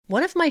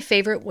One of my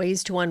favorite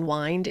ways to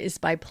unwind is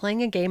by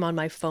playing a game on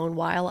my phone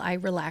while I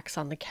relax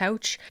on the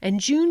couch, and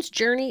June's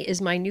Journey is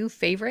my new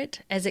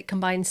favorite as it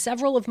combines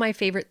several of my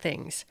favorite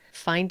things: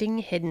 finding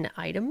hidden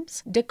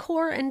items,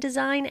 decor and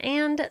design,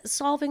 and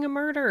solving a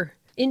murder.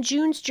 In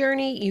June's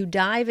Journey, you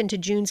dive into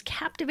June's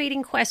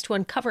captivating quest to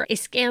uncover a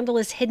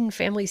scandalous hidden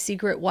family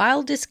secret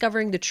while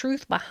discovering the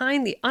truth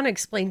behind the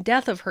unexplained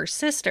death of her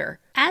sister.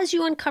 As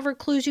you uncover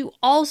clues, you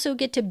also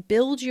get to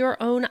build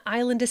your own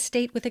island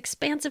estate with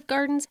expansive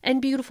gardens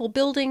and beautiful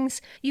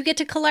buildings. You get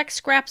to collect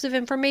scraps of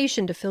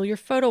information to fill your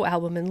photo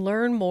album and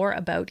learn more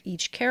about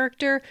each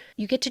character.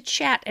 You get to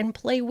chat and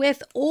play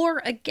with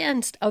or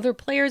against other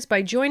players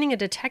by joining a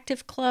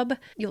detective club.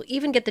 You'll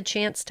even get the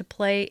chance to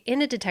play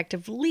in a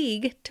detective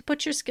league to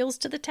put your skills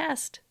to the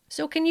test.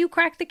 So can you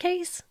crack the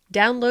case?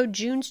 Download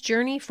June's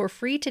Journey for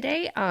free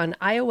today on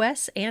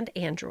iOS and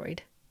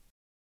Android.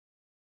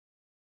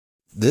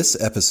 This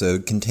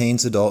episode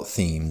contains adult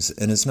themes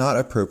and is not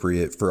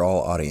appropriate for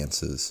all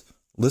audiences.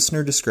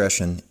 Listener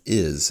discretion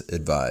is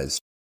advised.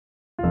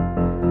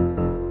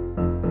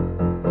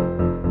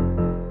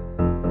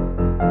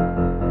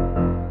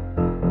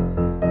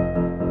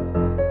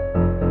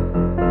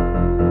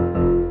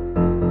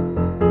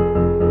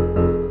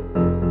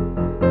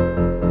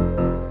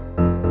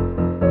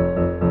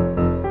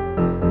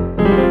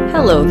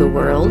 Hello, the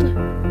world.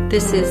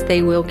 This is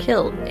They Will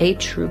Kill, a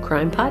true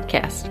crime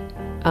podcast.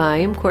 I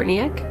am Courtney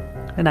Eck.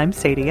 And I'm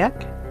Sadie Eck.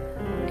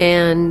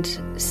 And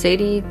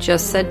Sadie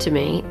just said to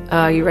me,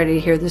 you ready to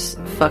hear this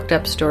fucked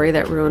up story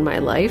that ruined my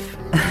life?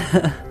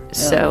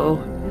 So,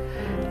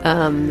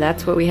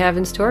 that's what we have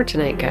in store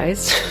tonight,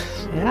 guys.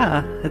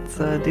 Yeah, it's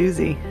a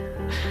doozy.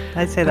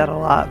 I say that a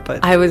lot,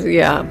 but...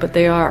 but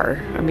they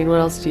are. I mean, what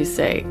else do you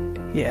say?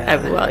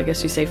 Yeah. I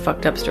guess you say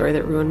fucked up story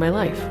that ruined my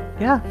life.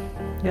 Yeah.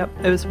 Yep.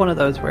 It was one of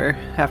those where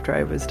after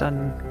I was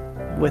done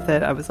with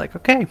it, I was like,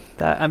 okay,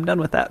 I'm done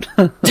with that.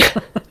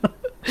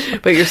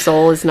 But your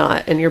soul is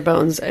not, and your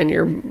bones and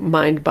your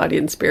mind, body,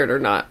 and spirit are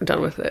not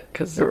done with it,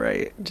 because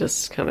it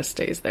just kind of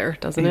stays there,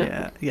 doesn't it?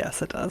 Yeah.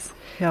 Yes, it does.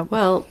 Yep.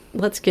 Well,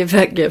 let's give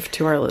that gift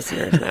to our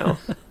listeners now.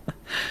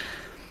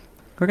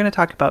 We're going to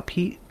talk about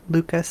Pete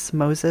Lucas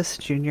Moses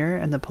Jr.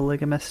 and the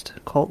polygamist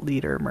cult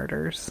leader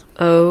murders.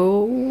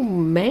 Oh,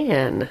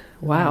 man.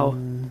 Wow.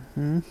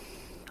 Mm-hmm.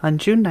 On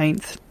June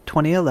 9th,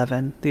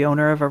 2011, the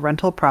owner of a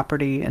rental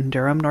property in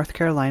Durham, North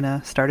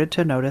Carolina, started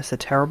to notice a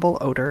terrible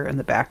odor in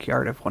the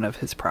backyard of one of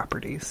his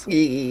properties.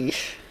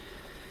 Eesh.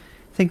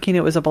 Thinking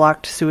it was a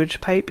blocked sewage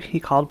pipe, he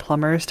called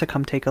plumbers to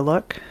come take a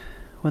look.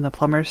 When the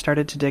plumbers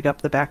started to dig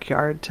up the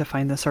backyard to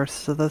find the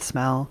source of the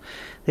smell,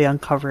 they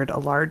uncovered a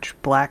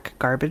large black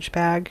garbage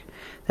bag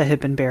that had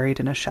been buried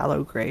in a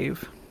shallow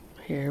grave.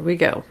 Here we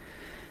go.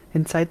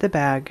 Inside the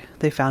bag,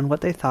 they found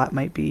what they thought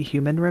might be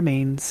human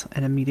remains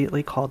and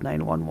immediately called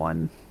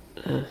 911.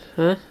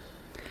 Uh-huh.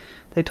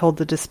 They told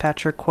the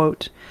dispatcher,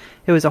 quote,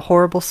 "It was a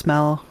horrible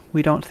smell.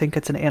 We don't think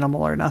it's an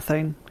animal or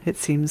nothing. It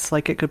seems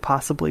like it could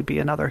possibly be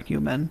another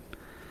human."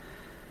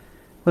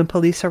 When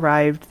police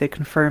arrived, they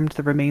confirmed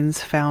the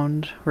remains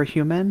found were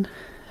human,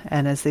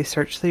 and as they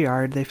searched the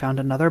yard, they found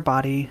another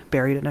body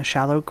buried in a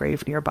shallow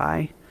grave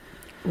nearby.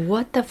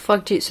 What the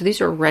fuck so these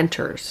are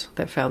renters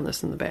that found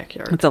this in the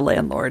backyard? It's a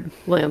landlord.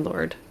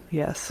 Landlord.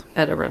 Yes.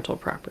 At a rental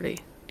proproperty.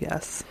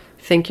 Yes.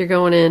 Think you're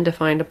going in to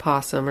find a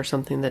possum or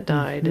something that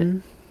died. Mm-hmm.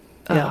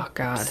 Oh,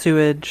 God.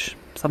 Sewage,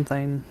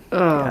 something.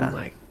 Oh, yeah.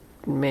 my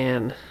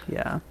man.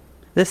 Yeah.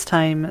 This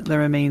time, the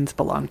remains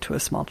belonged to a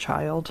small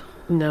child.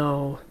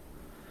 No.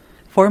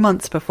 4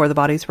 months before the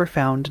bodies were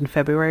found, in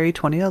February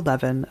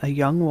 2011, a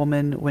young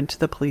woman went to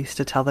the police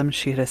to tell them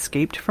she had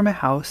escaped from a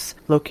house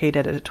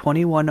located at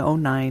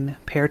 2109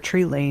 Pear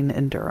Tree Lane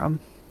in Durham.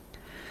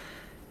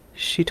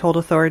 She told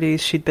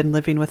authorities she'd been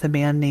living with a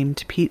man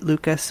named Pete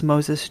Lucas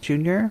Moses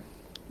Jr.,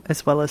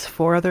 as well as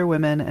 4 other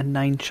women and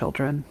 9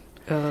 children.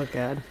 Oh,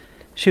 God.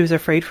 She was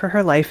afraid for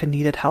her life and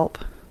needed help.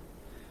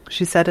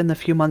 She said in the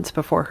few months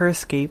before her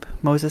escape,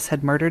 Moses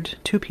had murdered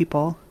 2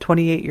 people,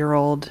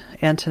 28-year-old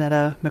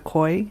Antonetta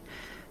McCoy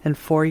and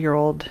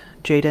 4-year-old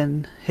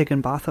Jaden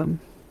Higginbotham.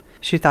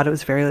 She thought it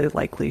was very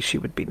likely she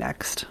would be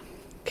next.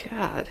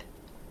 God.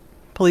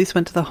 Police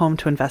went to the home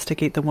to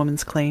investigate the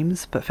woman's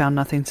claims, but found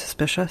nothing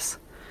suspicious.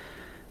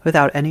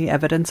 Without any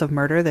evidence of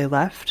murder, they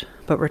left,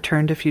 but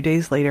returned a few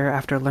days later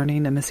after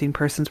learning a missing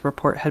persons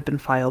report had been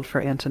filed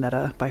for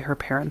Antonetta by her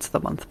parents the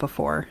month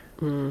before.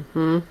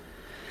 Mm-hmm.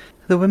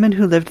 The women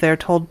who lived there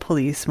told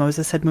police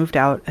Moses had moved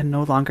out and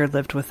no longer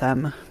lived with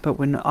them, but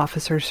when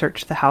officers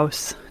searched the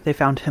house, they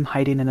found him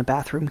hiding in a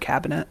bathroom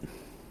cabinet.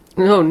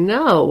 Oh,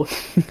 no.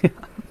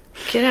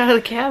 Get out of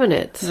the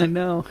cabinet. I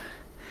know.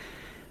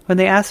 When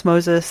they asked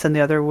Moses and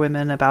the other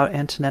women about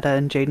Antonetta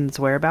and Jaden's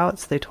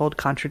whereabouts, they told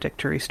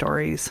contradictory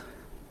stories.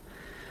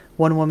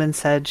 One woman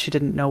said she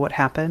didn't know what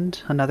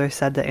happened. Another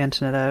said that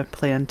Antonetta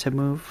planned to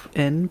move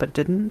in but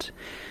didn't.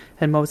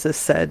 And Moses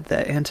said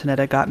that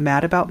Antonetta got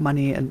mad about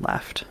money and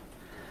left.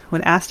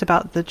 When asked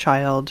about the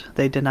child,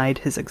 they denied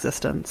his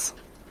existence.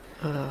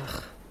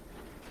 Ugh.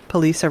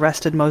 Police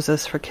arrested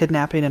Moses for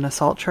kidnapping and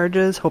assault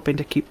charges, hoping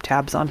to keep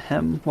tabs on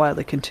him while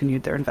they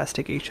continued their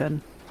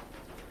investigation.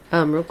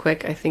 Real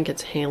quick, I think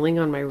it's hailing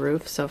on my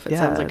roof, so if it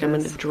sounds like I'm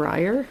in a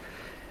dryer,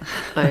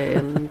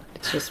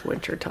 it's just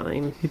winter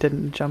time. You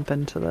didn't jump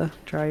into the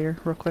dryer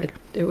real quick?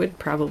 It would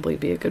probably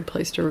be a good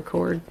place to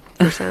record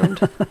for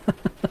sound.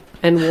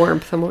 And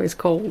warmth, I'm always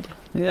cold.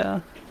 Yeah.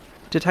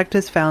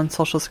 Detectives found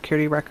Social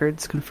Security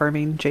records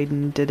confirming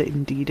Jaden did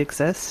indeed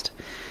exist.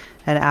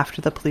 And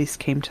after the police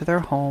came to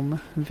their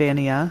home,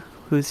 Vania,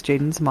 who's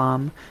Jaden's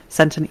mom,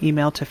 sent an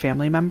email to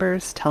family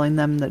members telling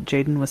them that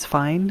Jaden was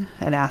fine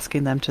and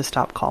asking them to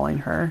stop calling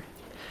her.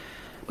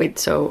 Wait,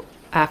 so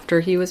after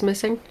he was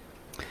missing?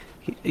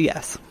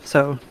 Yes.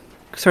 So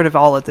sort of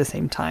all at the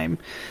same time.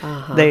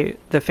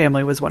 The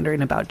family was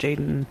wondering about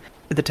Jaden.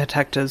 The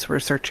detectives were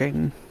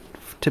searching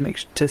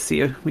to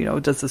see,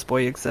 does this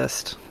boy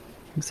exist?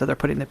 So they're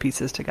putting the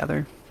pieces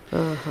together.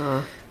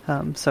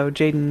 So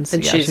Jaden's...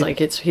 And she's like,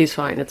 he's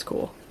fine, it's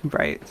cool.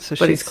 Right.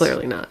 But he's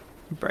clearly not.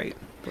 Right.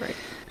 Right.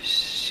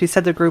 She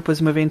said the group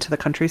was moving to the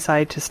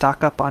countryside to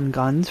stock up on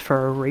guns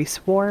for a race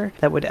war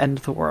that would end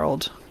the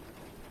world.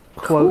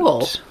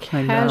 Cool.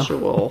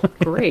 Casual.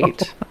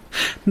 Great.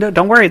 No,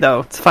 don't worry,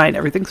 though. It's fine.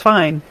 Everything's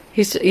fine.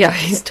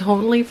 He's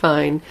totally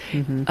fine.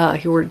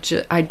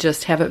 I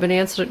just haven't been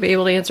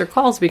able to answer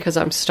calls because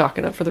I'm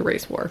stocking up for the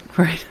race war.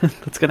 Right.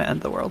 That's going to end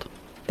the world.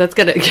 That's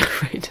going to,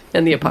 right.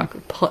 And the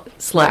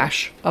apocalypse.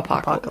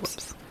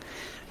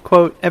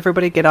 Quote,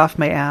 everybody get off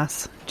my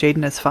ass.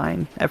 Jaden is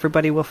fine.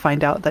 Everybody will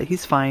find out that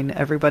he's fine.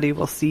 Everybody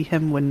will see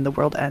him when the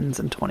world ends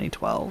in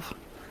 2012.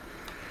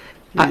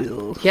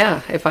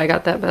 Yeah, if I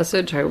got that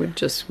message, I would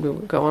just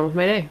go on with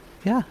my day.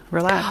 Yeah,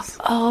 relax.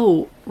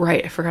 Oh,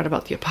 right. I forgot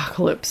about the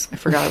apocalypse. I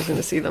forgot I was going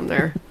to see them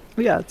there.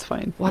 Yeah, it's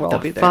fine.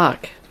 What the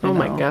fuck? Oh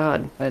my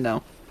God. I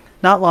know.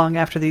 Not long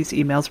after these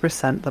emails were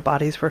sent, the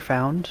bodies were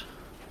found.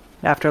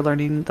 After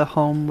learning the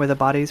home where the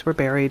bodies were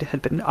buried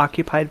had been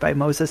occupied by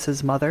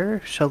Moses'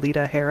 mother,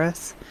 Shalita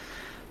Harris,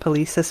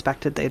 police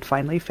suspected they had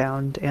finally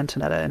found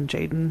Antonetta and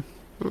Jaden.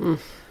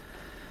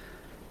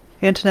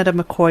 Antonetta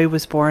McCoy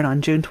was born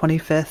on June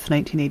 25th,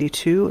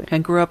 1982,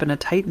 and grew up in a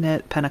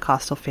tight-knit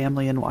Pentecostal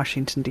family in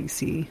Washington,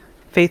 D.C.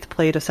 Faith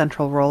played a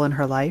central role in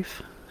her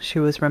life. She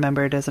was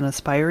remembered as an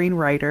aspiring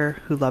writer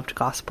who loved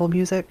gospel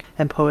music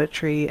and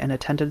poetry and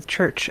attended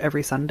church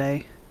every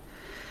Sunday.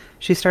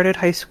 She started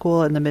high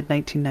school in the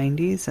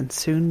mid-1990s and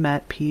soon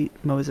met Pete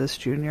Moses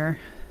Jr.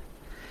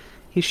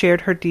 He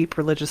shared her deep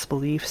religious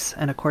beliefs,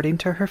 and according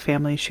to her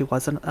family, she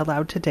wasn't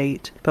allowed to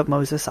date, but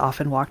Moses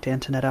often walked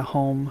Antonetta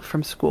home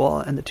from school,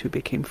 and the two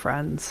became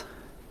friends.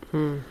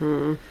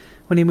 When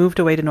he moved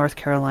away to North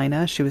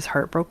Carolina, she was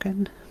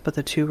heartbroken, but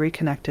the two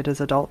reconnected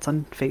as adults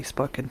on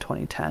Facebook in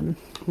 2010.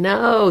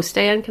 No,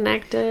 stay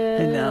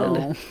unconnected. I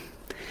know.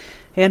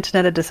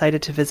 Antonetta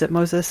decided to visit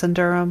Moses in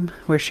Durham,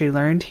 where she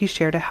learned he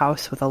shared a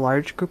house with a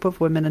large group of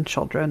women and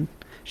children.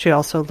 She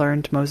also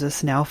learned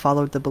Moses now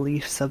followed the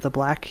beliefs of the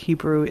Black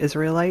Hebrew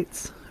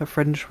Israelites, a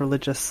fringe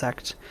religious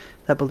sect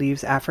that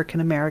believes African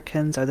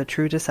Americans are the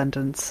true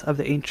descendants of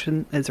the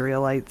ancient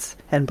Israelites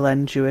and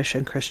blend Jewish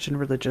and Christian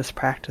religious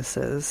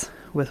practices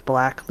with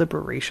Black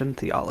liberation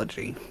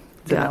theology.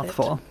 It's a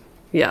mouthful.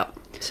 Yeah.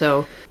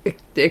 So,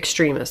 the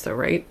extremist, though,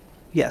 right?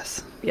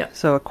 Yes. Yeah.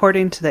 So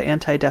according to the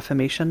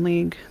Anti-Defamation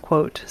League,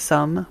 quote,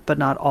 some, but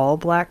not all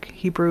Black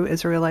Hebrew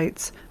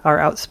Israelites are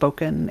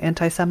outspoken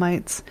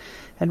anti-Semites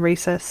and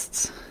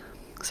racists.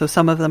 So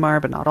some of them are,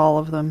 but not all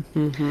of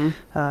them.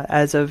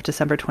 As of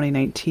December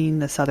 2019,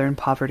 the Southern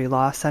Poverty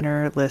Law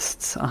Center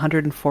lists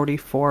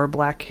 144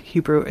 Black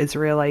Hebrew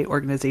Israelite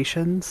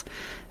organizations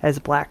as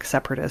Black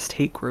separatist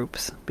hate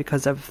groups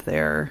because of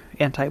their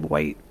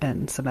anti-white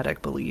and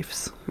Semitic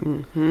beliefs.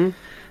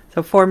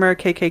 So former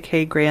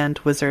KKK Grand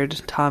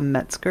Wizard Tom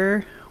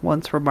Metzger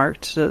once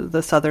remarked to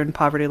the Southern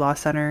Poverty Law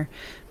Center,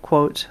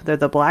 quote, they're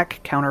the Black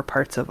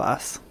counterparts of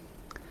us.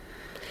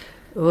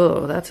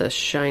 Oh, that's a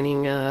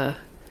shining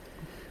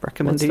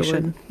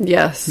recommendation.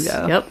 Yes.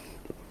 Yeah. Yep.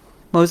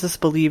 Moses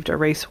believed a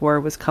race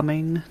war was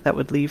coming that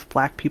would leave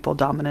Black people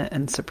dominant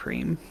and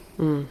supreme.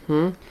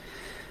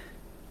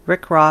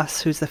 Rick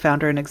Ross, who's the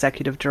founder and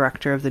executive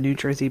director of the New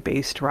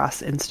Jersey-based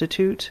Ross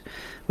Institute,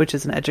 which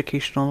is an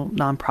educational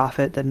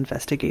nonprofit that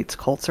investigates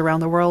cults around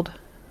the world.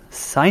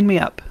 Sign me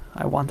up.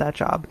 I want that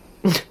job.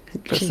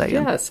 Just saying.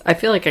 Yes. I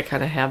feel like I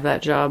kind of have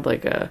that job.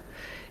 Like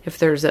if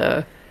there's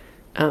a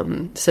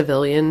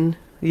civilian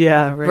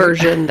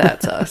version,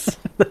 that's us.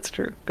 That's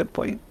true. Good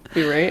point.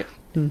 You're right.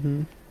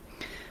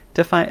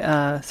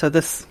 So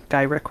this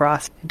guy, Rick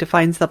Ross,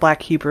 defines the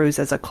Black Hebrews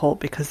as a cult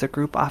because the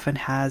group often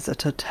has a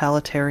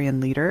totalitarian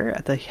leader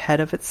at the head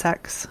of its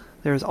sects.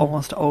 There's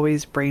almost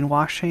always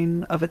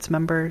brainwashing of its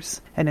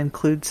members and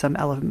includes some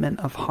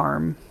element of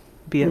harm,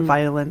 be it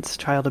violence,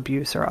 child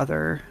abuse,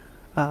 or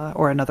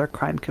another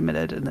crime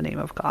committed in the name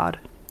of God.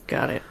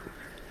 Got it.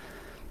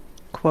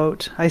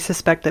 Quote, I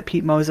suspect that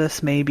Pete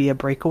Moses may be a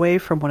breakaway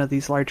from one of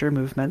these larger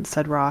movements,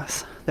 said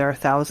Ross. There are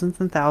thousands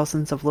and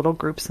thousands of little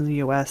groups in the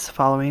U.S.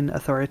 following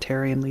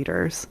authoritarian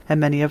leaders, and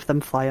many of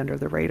them fly under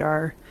the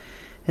radar.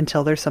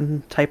 Until there's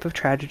some type of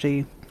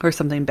tragedy or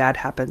something bad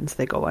happens,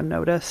 they go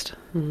unnoticed.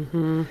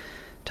 Mm-hmm.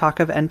 Talk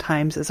of end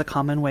times is a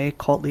common way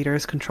cult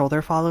leaders control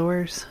their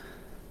followers.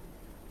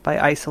 By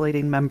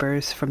isolating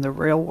members from the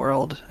real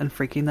world and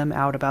freaking them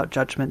out about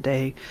Judgment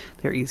Day,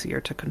 they're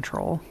easier to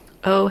control.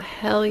 Oh,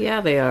 hell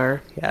yeah, they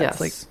are. Yeah, yes.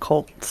 It's like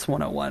cults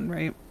 101,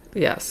 right?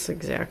 Yes,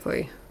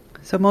 exactly.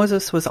 So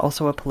Moses was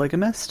also a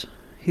polygamist.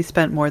 He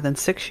spent more than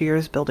 6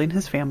 years building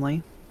his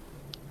family.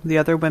 The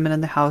other women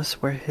in the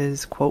house were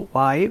his, quote,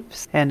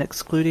 wives, and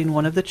excluding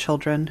one of the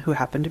children, who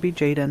happened to be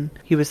Jaden,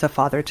 he was the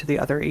father to the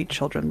other 8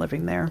 children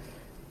living there.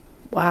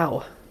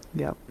 Wow.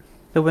 Yep.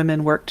 The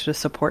women worked to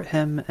support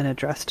him and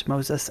addressed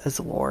Moses as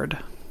Lord.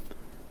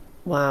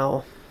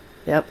 Wow.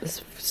 Yep,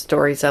 this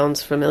story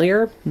sounds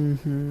familiar.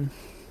 Mm-hmm.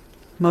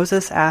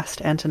 Moses asked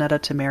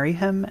Antonetta to marry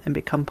him and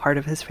become part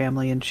of his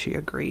family, and she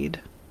agreed.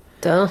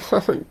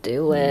 Don't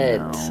do it.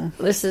 No.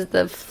 This is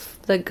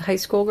the high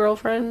school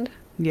girlfriend?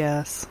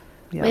 Yes.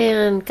 Yep.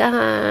 Man,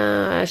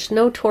 gosh,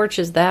 no torch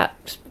is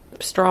that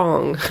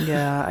strong.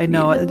 Yeah, I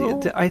know. You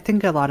know? I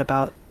think a lot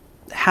about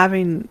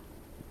having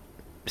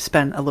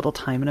spent a little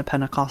time in a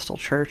Pentecostal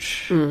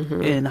church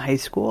in high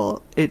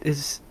school. It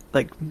is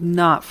like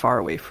not far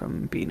away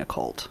from being a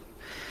cult.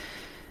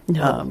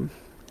 No.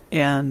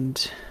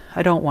 And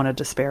I don't want to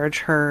disparage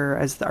her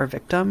as our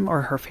victim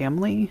or her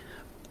family.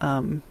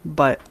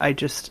 But I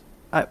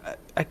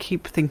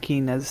keep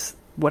thinking, as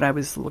when I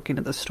was looking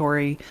at the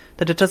story,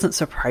 that it doesn't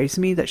surprise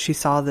me that she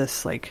saw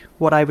this, like,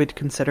 what I would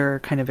consider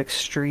kind of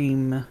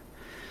extreme,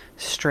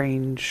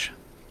 strange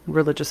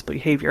religious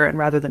behavior, and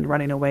rather than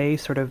running away,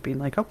 sort of being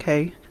like,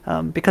 okay,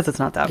 because it's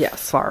not that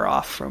far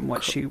off from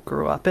what she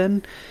grew up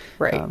in,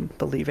 right?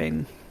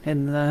 Believing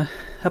in the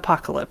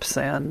apocalypse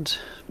and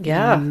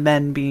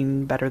men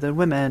being better than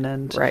women,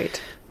 and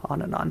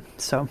on and on.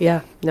 So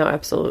yeah, no,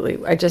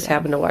 absolutely. I just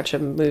happened to watch a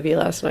movie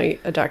last night,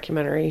 a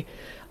documentary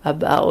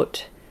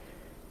about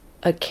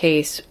a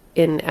case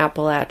in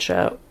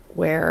Appalachia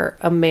where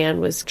a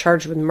man was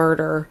charged with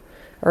murder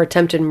or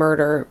attempted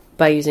murder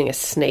by using a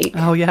snake.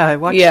 Oh yeah, I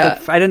watched.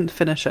 I didn't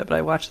finish it, but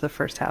I watched the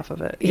first half of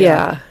it.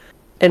 Yeah.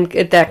 And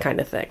that kind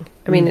of thing.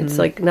 I mean, it's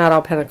like not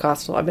all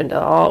Pentecostal. We've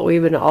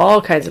been to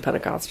all kinds of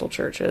Pentecostal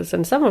churches,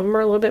 and some of them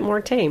are a little bit more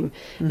tame,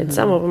 and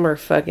some of them are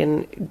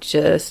fucking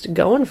just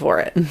going for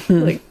it,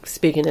 like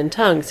speaking in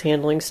tongues,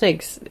 handling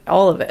snakes,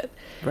 all of it.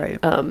 Right.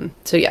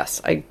 So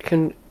yes, I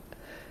can.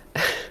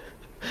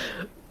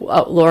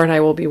 Laura and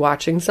I will be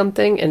watching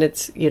something, and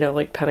it's,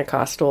 like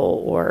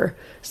Pentecostal or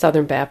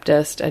Southern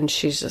Baptist, and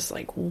she's just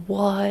like,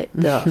 what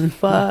the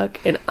fuck?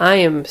 And I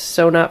am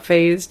so not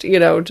fazed,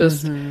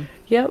 just,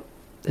 yep,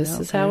 this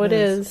is how it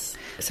is.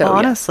 So well,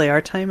 honestly,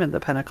 our time in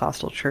the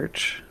Pentecostal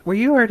church, were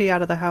you already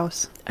out of the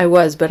house? I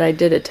was, but I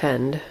did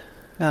attend.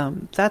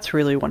 That's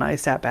really when I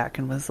sat back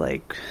and was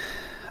like,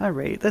 all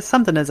right,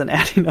 something isn't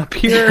adding up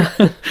here.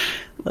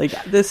 Like,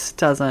 this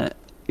doesn't,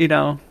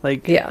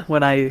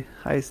 when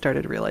I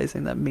started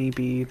realizing that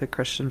maybe the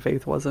Christian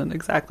faith wasn't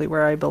exactly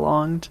where I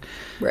belonged.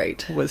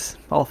 Right. Was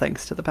all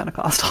thanks to the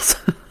Pentecostals.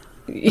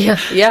 Yeah.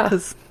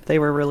 Because they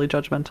were really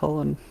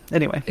judgmental, and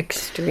anyway.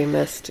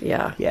 Extremist,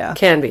 yeah. Yeah.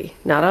 Can be.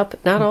 Not all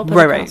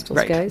Pentecostals,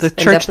 right. guys. The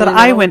church that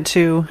I went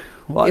to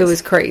was... It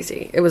was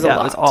crazy. It was a lot.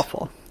 It was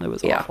awful. It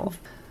was awful.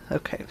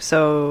 Okay,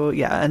 so,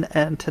 and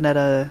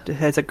Antonetta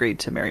has agreed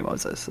to marry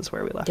Moses, is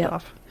where we left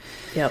off.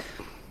 Yep.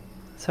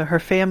 So her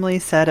family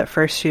said at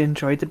first she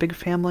enjoyed the big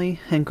family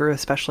and grew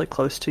especially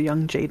close to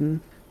young Jaden.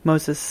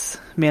 Moses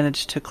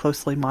managed to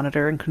closely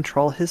monitor and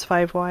control his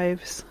 5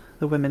 wives.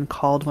 The women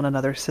called one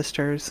another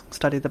sisters,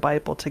 studied the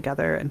Bible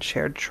together, and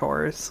shared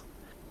chores.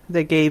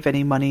 They gave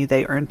any money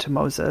they earned to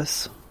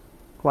Moses,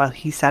 while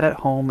he sat at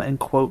home and,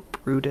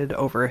 quote, brooded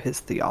over his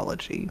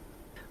theology.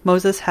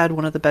 Moses had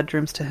one of the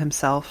bedrooms to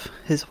himself.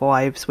 His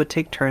wives would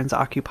take turns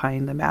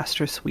occupying the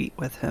master suite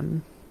with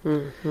him.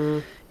 Mm-hmm.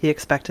 He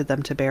expected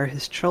them to bear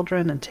his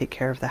children and take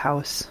care of the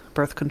house.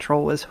 Birth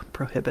control was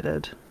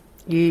prohibited.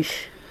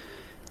 Yeesh.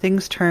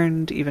 Things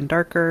turned even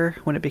darker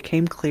when it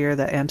became clear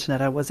that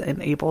Antonetta was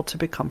unable to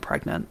become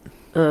pregnant.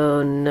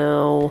 Oh,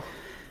 no.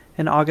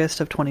 In August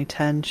of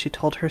 2010, she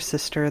told her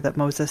sister that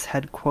Moses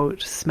had,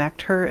 quote,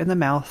 smacked her in the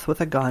mouth with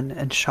a gun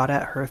and shot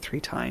at her 3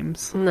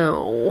 times.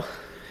 No.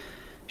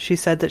 She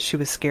said that she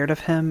was scared of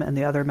him and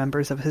the other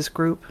members of his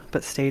group,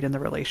 but stayed in the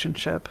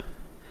relationship.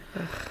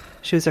 Ugh.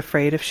 She was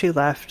afraid if she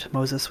left,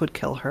 Moses would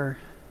kill her.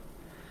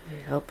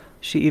 Yep.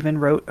 She even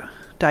wrote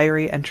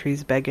diary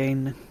entries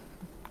begging,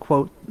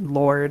 quote,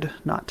 Lord,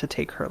 not to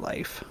take her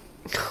life.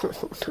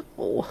 Oh,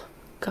 no.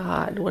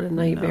 God, what a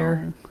nightmare.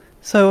 No.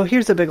 So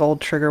here's a big old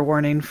trigger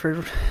warning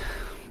for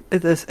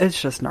this. It's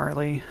just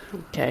gnarly.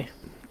 Okay.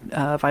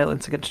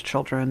 Violence against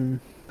children.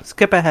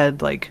 Skip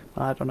ahead,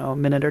 a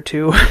minute or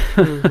 2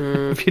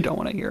 if you don't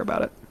want to hear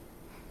about it.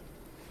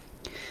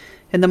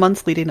 In the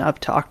months leading up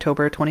to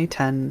October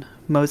 2010,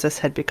 Moses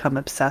had become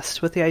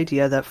obsessed with the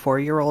idea that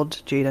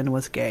 4-year-old Jaden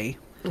was gay.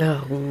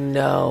 Oh,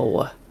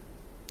 no.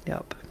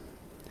 Yep.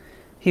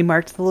 He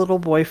marked the little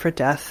boy for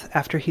death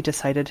after he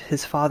decided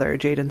his father,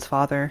 Jaden's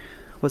father,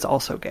 was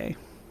also gay.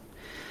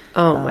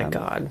 Oh, my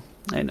God.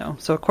 I know.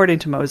 So according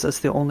to Moses,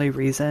 the only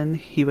reason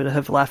he would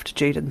have left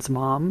Jaden's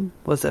mom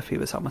was if he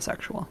was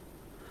homosexual.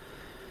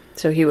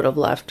 So he would have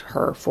left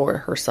her for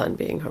her son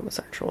being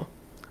homosexual.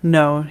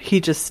 No, he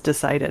just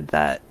decided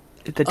that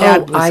the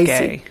dad was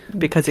gay see.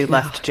 because he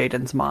left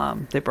Jaden's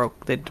mom. They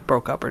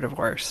broke up or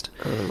divorced.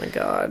 Oh my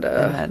God.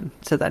 And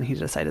then he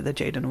decided that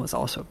Jaden was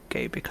also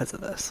gay because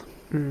of this.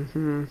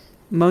 Mm-hmm.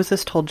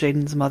 Moses told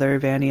Jaden's mother,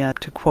 Vania,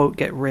 to, quote,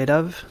 get rid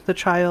of the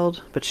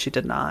child, but she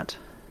did not.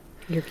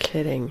 You're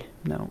kidding.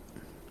 No.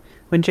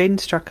 When Jaden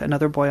struck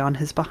another boy on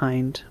his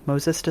behind,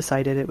 Moses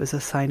decided it was a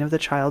sign of the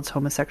child's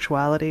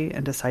homosexuality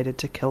and decided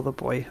to kill the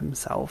boy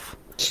himself.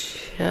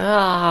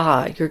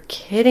 Yeah, you're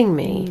kidding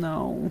me.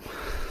 No.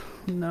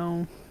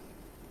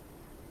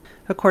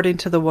 According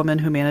to the woman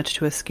who managed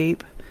to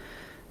escape,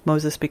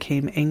 Moses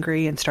became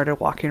angry and started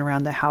walking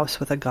around the house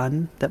with a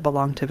gun that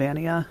belonged to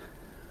Vania.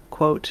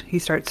 Quote, he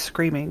starts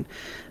screaming,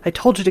 I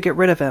told you to get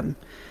rid of him,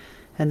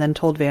 and then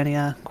told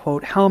Vania,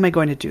 quote, how am I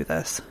going to do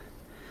this?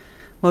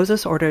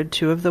 Moses ordered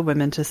 2 of the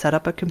women to set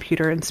up a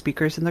computer and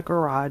speakers in the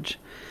garage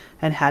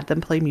and had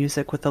them play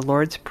music with the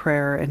Lord's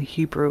Prayer in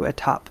Hebrew at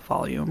top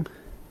volume.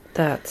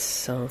 That's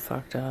so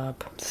fucked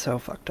up. So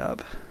fucked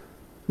up.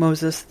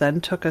 Moses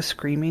then took a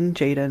screaming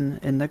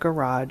Jaden in the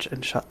garage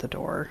and shut the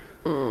door.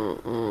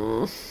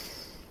 Mm-mm.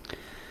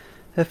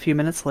 A few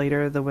minutes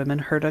later, the women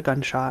heard a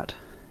gunshot.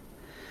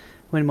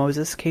 When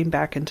Moses came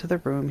back into the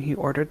room, he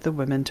ordered the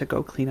women to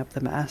go clean up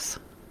the mess.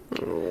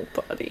 Oh,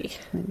 buddy.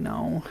 I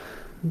know.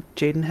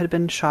 Jaden had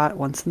been shot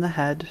once in the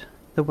head.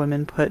 The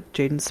women put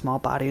Jaden's small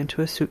body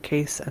into a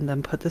suitcase and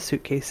then put the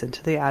suitcase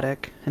into the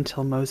attic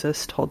until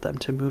Moses told them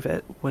to move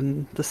it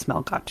when the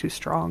smell got too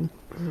strong.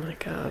 Oh my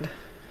God.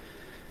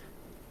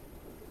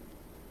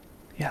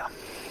 Yeah.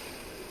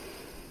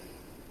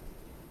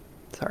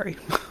 Sorry.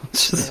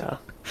 It's just... Yeah.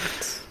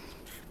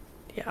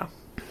 Yeah.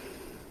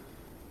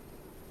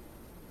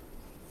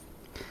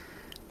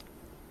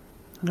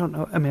 I don't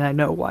know. I mean, I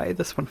know why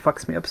this one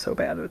fucks me up so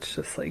bad. It's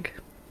just like,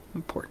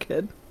 poor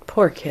kid.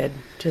 Poor kid.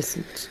 Just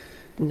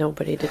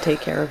nobody to take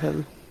care of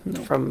him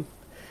from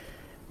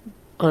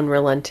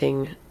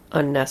unrelenting,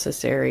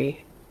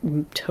 unnecessary,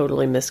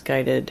 totally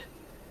misguided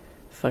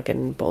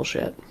fucking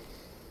bullshit.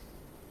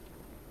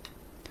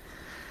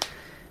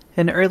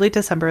 In early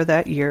December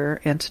that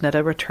year,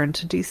 Antonetta returned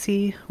to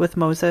D.C. with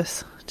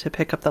Moses to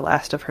pick up the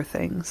last of her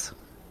things.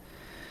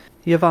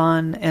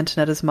 Yvonne,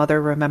 Antonetta's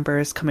mother,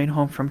 remembers coming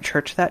home from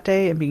church that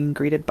day and being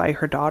greeted by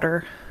her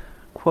daughter.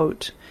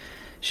 Quote,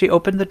 she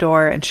opened the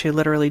door and she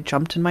literally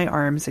jumped in my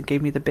arms and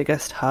gave me the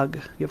biggest hug,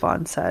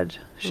 Yvonne said.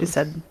 She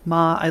said,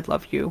 Ma, I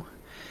love you.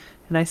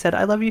 And I said,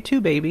 I love you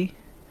too, baby.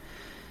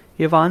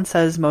 Yvonne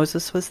says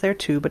Moses was there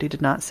too, but he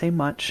did not say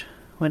much.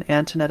 When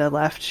Antonetta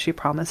left, she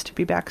promised to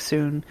be back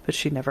soon, but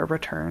she never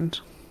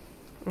returned.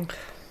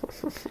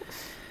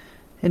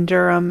 In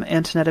Durham,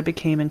 Antonetta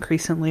became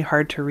increasingly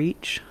hard to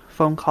reach.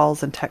 Phone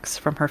calls and texts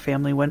from her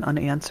family went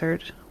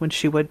unanswered. When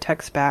she would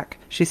text back,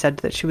 she said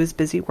that she was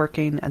busy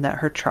working and that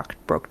her truck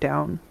broke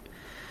down.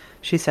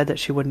 She said that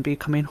she wouldn't be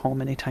coming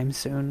home anytime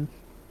soon.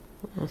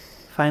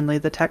 Finally,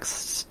 the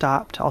texts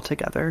stopped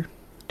altogether.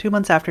 2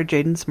 months after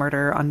Jaden's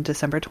murder, on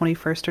December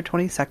 21st or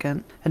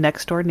 22nd, a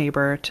next-door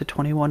neighbor to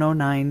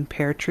 2109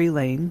 Pear Tree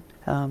Lane.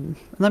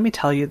 Let me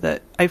tell you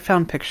that I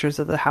found pictures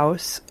of the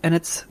house, and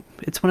it's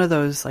one of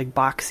those like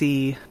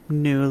boxy,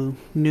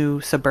 new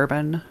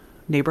suburban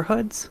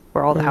neighborhoods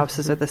where all the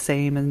houses are the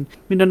same and,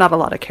 not a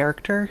lot of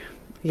character.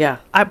 Yeah.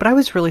 But I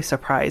was really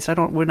surprised.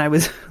 When I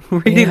was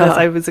reading this,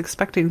 I was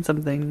expecting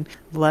something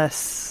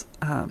less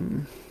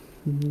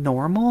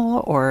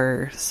normal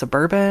or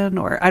suburban,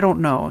 or I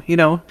don't know,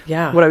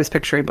 Yeah. what I was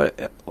picturing,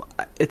 but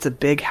it's a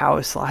big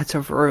house, lots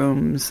of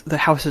rooms. The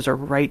houses are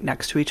right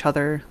next to each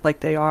other like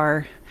they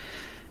are.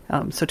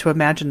 So to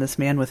imagine this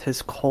man with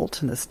his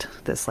Colt in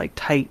this like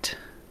tight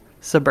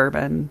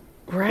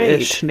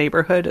suburban-ish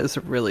neighborhood is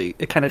really,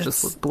 it kind of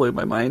just blew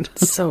my mind.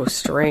 So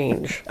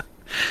strange.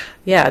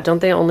 Yeah, don't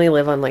they only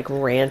live on like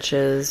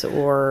ranches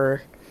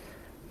or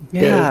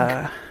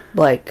big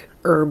like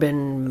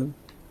urban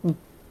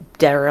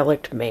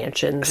derelict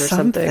mansions or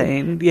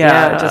something?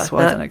 Yeah, it just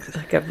wasn't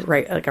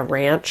like a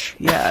ranch.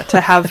 Yeah,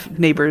 to have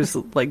neighbors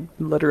like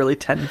literally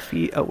 10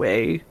 feet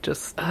away,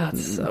 just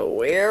that's so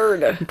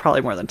weird.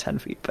 Probably more than 10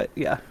 feet, but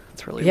yeah,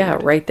 it's really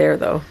weird. Right there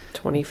though,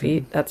 20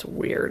 feet. That's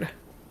weird.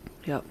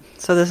 Yep.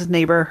 So this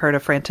neighbor heard a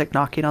frantic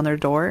knocking on their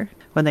door.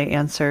 When they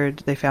answered,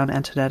 they found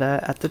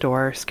Antonetta at the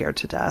door, scared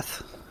to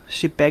death.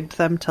 She begged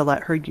them to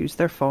let her use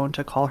their phone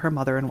to call her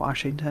mother in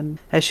Washington.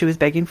 As she was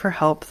begging for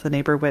help, the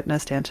neighbor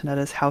witnessed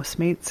Antonetta's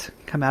housemates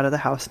come out of the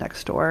house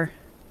next door.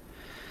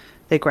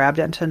 They grabbed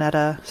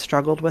Antonetta,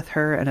 struggled with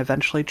her, and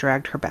eventually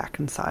dragged her back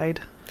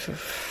inside.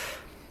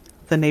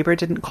 The neighbor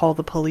didn't call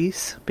the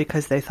police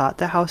because they thought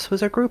the house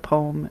was a group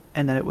home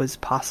and that it was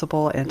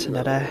possible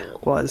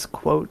Antonetta was,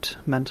 quote,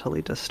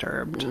 mentally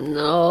disturbed.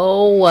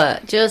 No,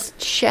 just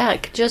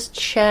check.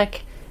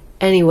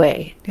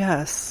 Anyway.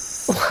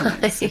 Yes.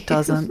 Please. It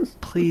doesn't.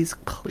 Please.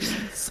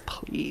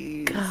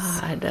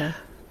 God.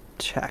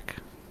 Check.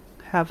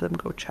 Have them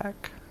go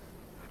check.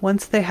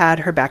 Once they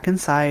had her back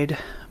inside,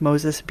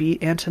 Moses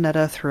beat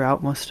Antonetta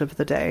throughout most of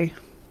the day,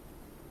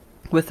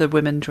 with the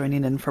women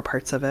joining in for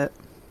parts of it.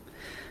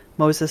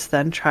 Moses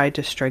then tried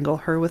to strangle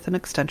her with an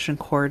extension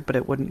cord, but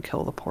it wouldn't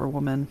kill the poor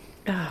woman.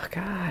 Oh,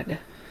 God.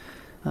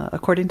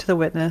 According to the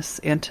witness,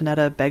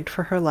 Antonetta begged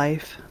for her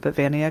life, but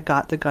Vania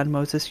got the gun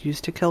Moses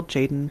used to kill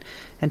Jaden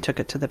and took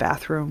it to the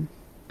bathroom.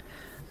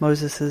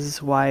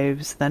 Moses's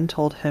wives then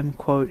told him,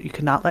 quote, "You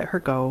cannot let her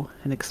go,"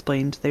 and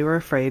explained they were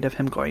afraid of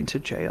him going to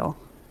jail.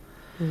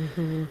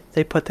 Mm-hmm.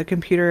 They put the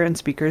computer and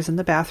speakers in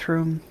the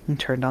bathroom and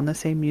turned on the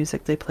same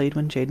music they played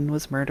when Jaden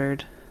was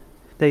murdered.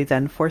 They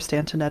then forced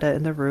Antonetta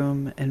in the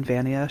room, and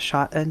Vania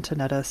shot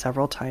Antonetta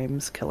several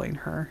times, killing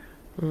her.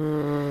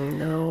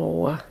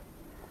 No.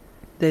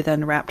 They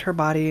then wrapped her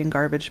body in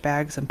garbage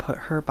bags and put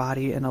her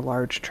body in a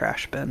large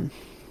trash bin.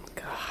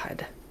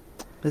 God.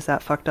 Is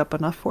that fucked up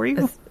enough for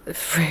you?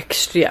 Frick.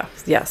 Yeah.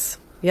 Yes.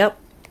 Yep.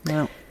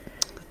 No.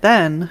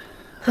 Then,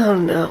 oh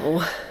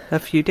no. A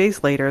few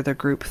days later, the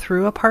group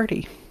threw a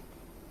party.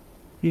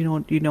 You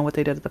know what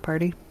they did at the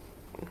party?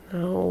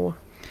 No.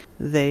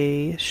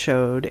 They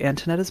showed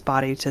Antonetta's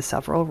body to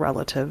several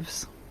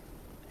relatives,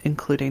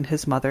 including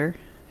his mother,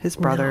 his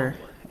brother,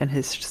 and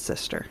his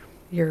sister.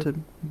 To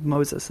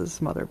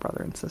Moses' mother,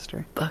 brother, and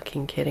sister.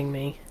 Fucking kidding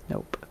me.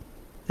 Nope.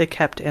 They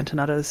kept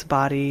Antonetta's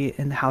body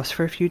in the house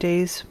for a few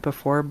days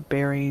before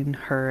burying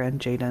her and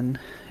Jaden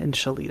in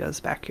Shalita's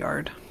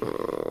backyard.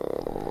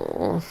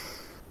 Oh.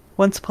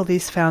 Once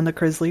police found the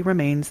grisly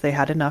remains, they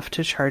had enough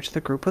to charge the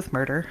group with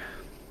murder.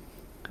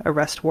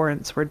 Arrest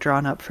warrants were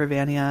drawn up for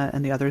Vania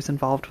and the others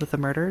involved with the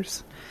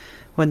murders.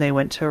 When they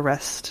went to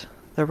arrest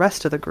the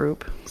rest of the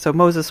group, so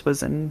Moses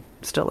was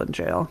still in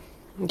jail.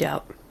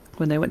 Yep.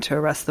 When they went to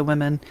arrest the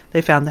women,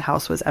 they found the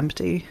house was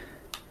empty.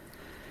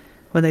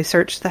 When they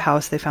searched the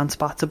house, they found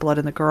spots of blood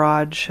in the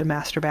garage, a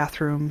master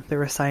bathroom. There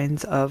were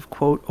signs of,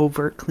 quote,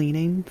 overt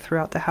cleaning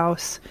throughout the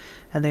house.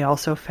 And they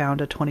also found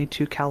a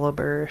 .22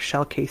 caliber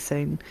shell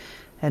casing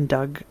and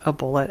dug a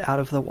bullet out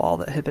of the wall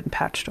that had been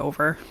patched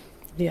over.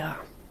 Yeah.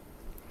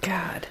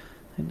 God.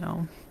 I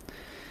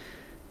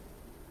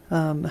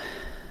know.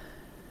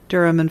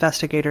 Durham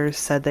investigators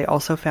said they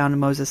also found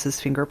Moses's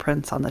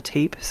fingerprints on the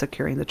tape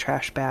securing the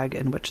trash bag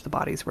in which the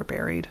bodies were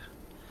buried.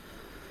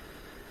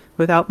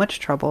 Without much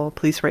trouble,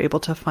 police were able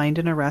to find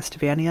and arrest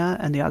Vania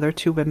and the other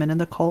two women in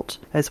the cult,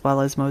 as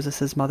well as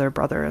Moses's mother,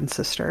 brother, and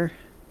sister.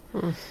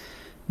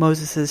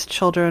 Moses's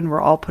children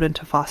were all put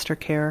into foster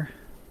care.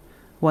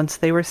 Once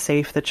they were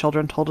safe, the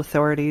children told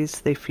authorities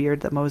they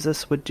feared that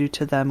Moses would do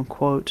to them,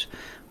 quote,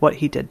 what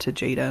he did to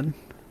Jaden.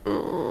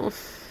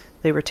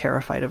 They were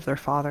terrified of their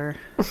father.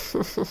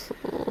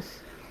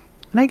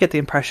 And I get the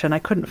impression, I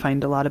couldn't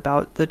find a lot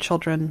about the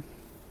children,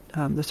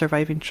 the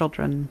surviving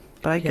children,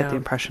 but I get the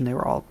impression they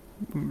were all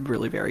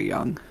really very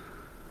young.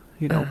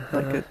 You know,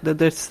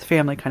 this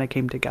family kind of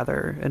came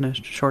together in a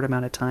short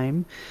amount of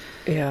time.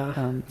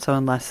 Yeah. So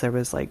unless there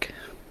was like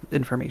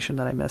information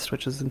that I missed,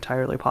 which is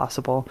entirely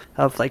possible,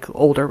 of like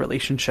older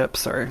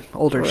relationships or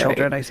older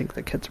children, I think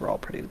the kids were all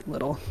pretty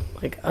little.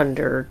 Like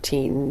under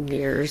teen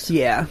years.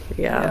 Yeah.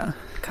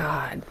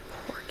 God,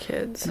 poor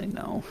kids. I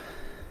know.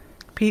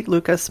 Pete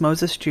Lucas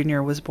Moses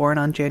Jr. was born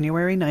on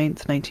January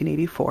 9th,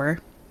 1984.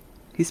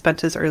 He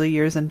spent his early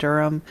years in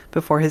Durham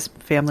before his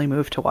family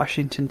moved to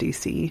Washington,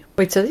 D.C.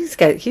 Wait, so these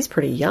guys, he's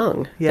pretty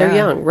young. Yeah. They're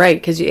young, right?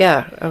 Because,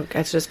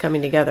 it's just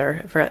coming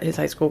together. His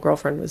high school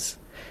girlfriend was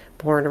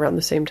born around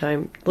the same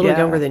time, a little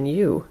younger than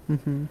you.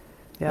 Mm-hmm.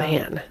 Yeah.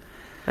 Man,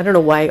 I don't know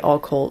why all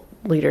cult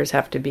leaders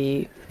have to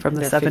be from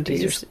the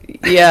 70s.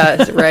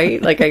 Yeah,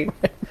 right? Like, I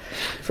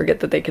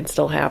forget that they can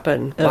still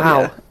happen. Oh, wow.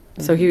 Yeah.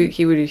 Mm-hmm. So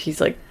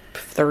he's like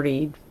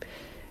 36?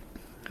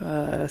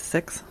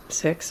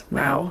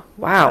 Wow.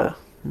 Yeah.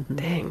 Mm-hmm.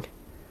 Dang.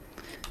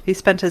 He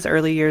spent his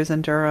early years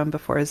in Durham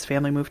before his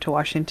family moved to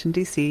Washington,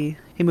 D.C.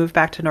 He moved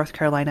back to North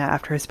Carolina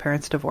after his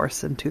parents'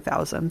 divorce in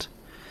 2000.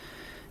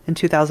 In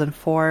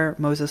 2004,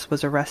 Moses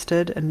was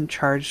arrested and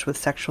charged with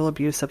sexual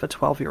abuse of a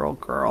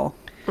 12-year-old girl.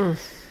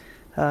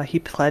 He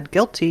pled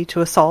guilty to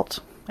assault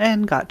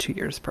and got 2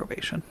 years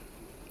probation.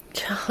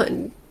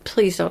 John,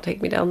 please don't take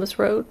me down this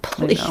road.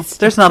 Please.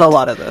 There's not a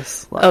lot of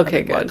this.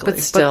 Okay, good. Luckily. But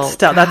still,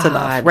 that's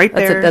enough. Right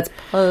there. That's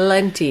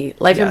plenty.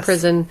 Life in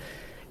prison.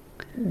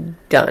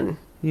 Done.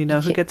 You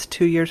know who gets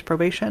 2 years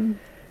probation?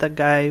 The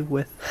guy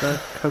with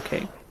the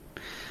cocaine.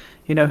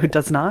 You know who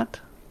does not?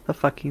 The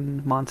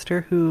fucking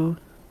monster who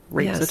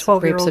rapes a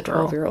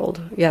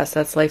 12-year-old. Yes,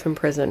 that's life in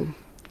prison.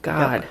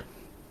 God. Yep.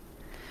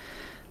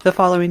 The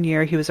following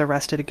year, he was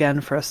arrested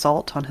again for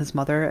assault on his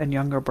mother and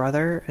younger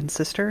brother and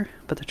sister,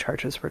 but the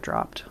charges were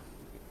dropped.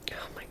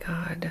 Oh my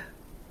God.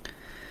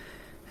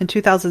 In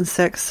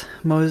 2006,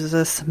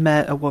 Moses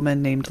met a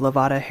woman named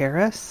Lavada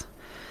Harris.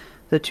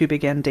 The two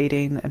began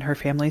dating, and her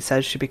family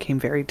says she became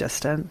very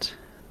distant.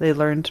 They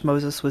learned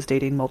Moses was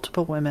dating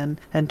multiple women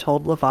and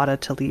told Lavada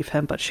to leave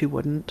him, but she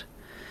wouldn't.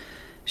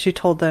 She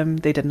told them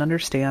they didn't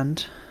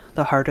understand.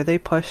 The harder they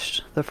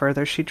pushed, the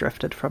further she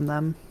drifted from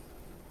them.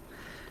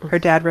 Her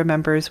dad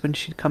remembers when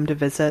she'd come to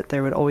visit,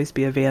 there would always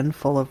be a van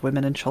full of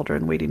women and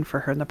children waiting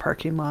for her in the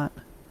parking lot.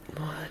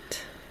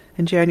 What?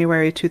 In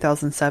January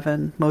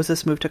 2007,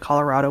 Moses moved to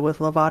Colorado with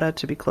Lavada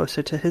to be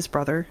closer to his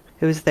brother.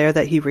 It was there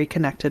that he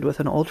reconnected with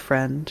an old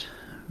friend,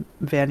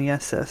 Vania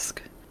Sisk.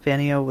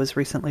 Vania was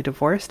recently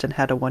divorced and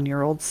had a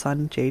 1-year-old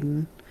son,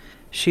 Jaden.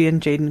 She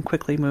and Jaden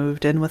quickly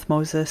moved in with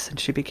Moses, and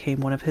she became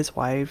one of his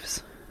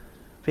wives.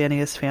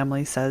 Vania's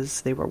family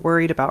says they were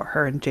worried about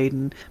her and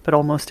Jaden, but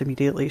almost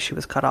immediately she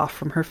was cut off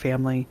from her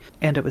family,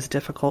 and it was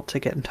difficult to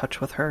get in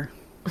touch with her.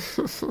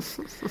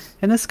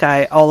 And this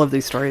guy, all of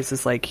these stories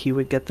is like he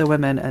would get the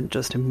women and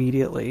just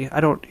immediately, I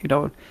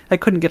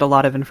couldn't get a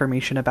lot of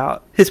information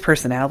about his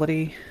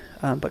personality,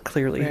 but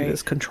clearly he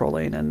was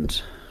controlling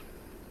and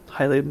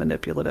highly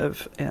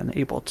manipulative and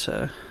able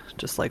to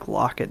just like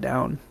lock it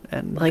down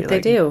and like they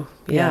do.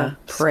 Yeah.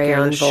 Prey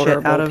on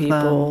vulnerable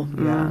people.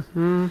 Yeah.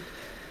 Mm-hmm.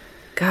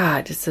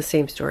 God, it's the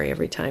same story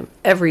every time.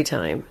 Every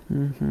time.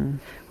 Mm-hmm.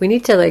 We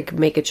need to like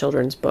make a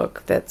children's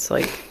book that's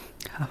like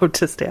how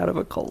to stay out of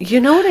a cult. You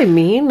know what I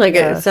mean? Like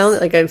it sounds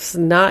like I'm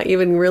not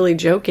even really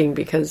joking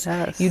because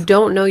you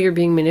don't know you're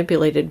being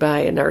manipulated by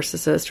a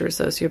narcissist or a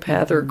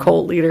sociopath or a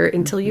cult leader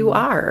until you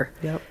are.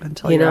 Yep,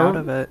 until you're out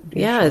of it.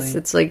 Usually. Yes,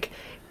 it's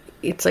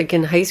like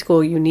in high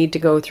school you need to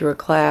go through a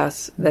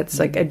class that's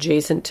like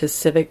adjacent to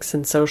civics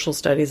and social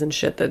studies and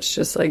shit that's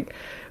just like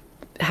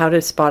how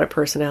to spot a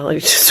personality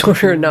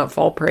disorder and not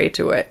fall prey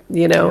to it,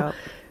 you know? Yep.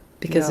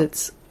 Because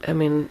it's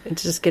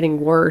just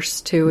getting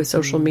worse too with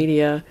social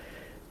media.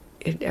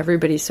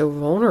 Everybody's so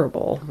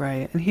vulnerable.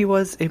 Right. And he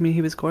was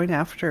going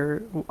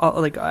after,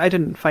 like, I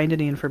didn't find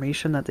any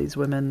information that these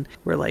women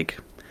were, like,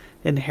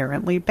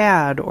 inherently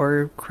bad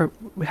or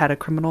had a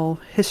criminal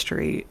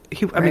history.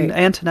 I mean,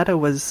 Antonetta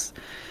was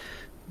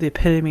the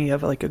epitome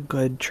of, like, a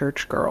good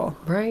church girl.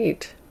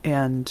 Right.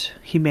 And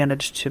he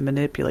managed to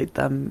manipulate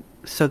them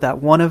so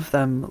that one of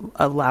them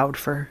allowed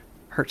for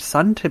her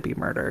son to be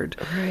murdered.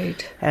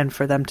 Right. And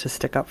for them to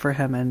stick up for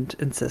him and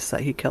insist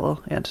that he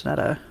kill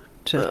Antonetta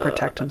to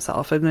protect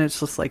himself. And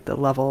it's just like the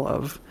level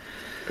of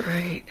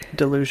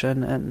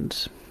delusion and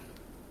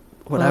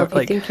whatever. Well,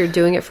 if you think you're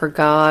doing it for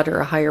God or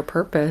a higher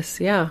purpose,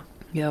 yeah.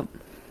 Yep.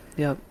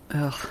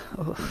 Ugh.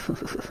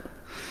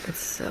 It's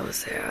so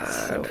sad.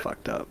 So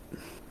fucked up.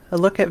 A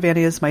look at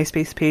Vania's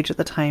MySpace page at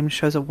the time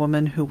shows a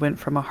woman who went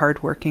from a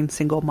hardworking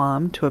single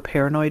mom to a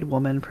paranoid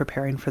woman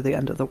preparing for the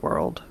end of the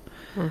world.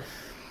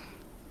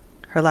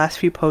 Her last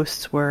few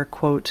posts were,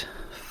 quote,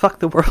 "Fuck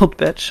the world,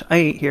 bitch. I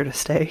ain't here to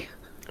stay."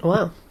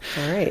 Wow.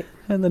 All right.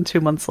 And then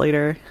 2 months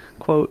later,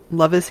 quote,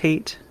 "Love is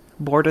hate,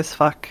 bored as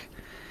fuck."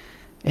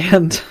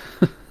 And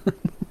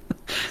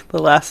the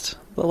last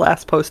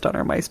post on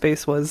our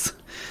MySpace was,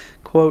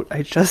 quote,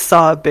 "I just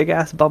saw a big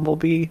ass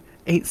bumblebee.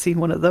 Ain't seen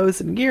one of those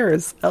in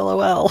years.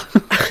 LOL."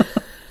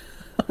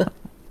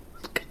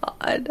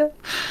 God.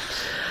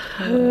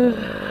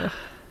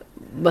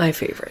 My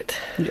favorite.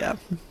 Yeah.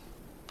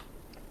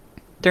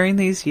 During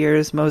these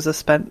years, Moses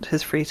spent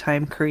his free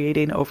time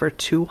creating over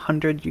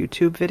 200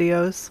 YouTube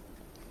videos.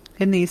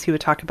 In these, he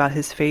would talk about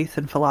his faith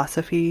and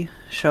philosophy,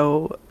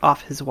 show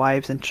off his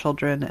wives and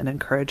children, and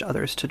encourage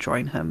others to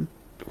join him.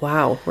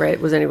 Wow, right?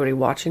 Was anybody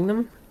watching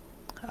them?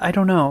 I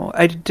don't know.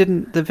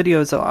 The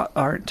videos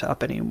aren't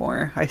up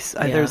anymore.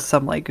 There's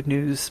some like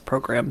news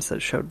programs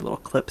that showed little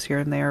clips here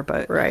and there,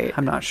 but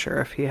I'm not sure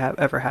if he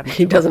ever had much.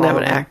 He doesn't have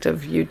an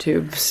active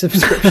YouTube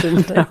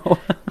subscription. No.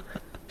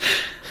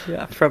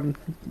 Yeah, from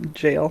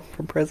jail,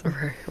 from prison.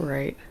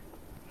 Right.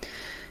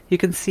 You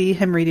can see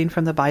him reading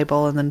from the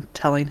Bible and then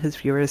telling his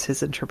viewers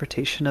his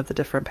interpretation of the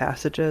different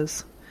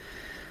passages.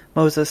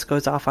 Moses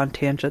goes off on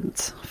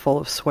tangents full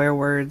of swear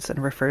words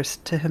and refers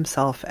to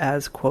himself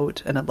as,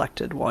 quote, an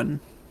elected one,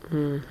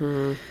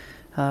 who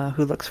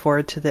looks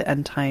forward to the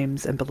end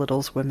times and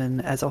belittles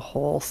women as a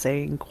whole,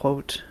 saying,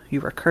 quote,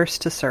 "You are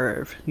cursed to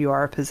serve. You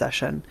are a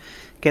possession.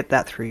 Get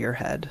that through your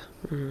head."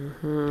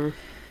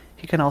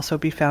 He can also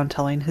be found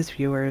telling his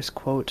viewers,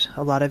 quote,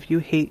 "A lot of you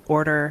hate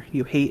order,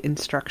 you hate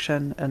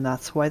instruction, and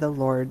that's why the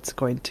Lord's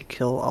going to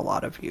kill a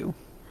lot of you."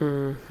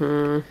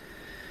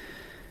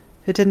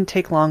 It didn't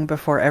take long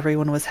before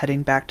everyone was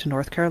heading back to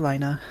North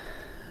Carolina.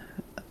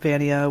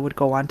 Vania would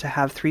go on to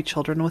have 3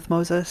 children with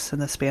Moses in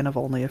the span of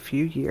only a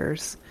few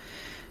years,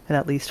 and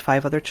at least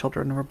 5 other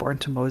children were born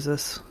to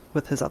Moses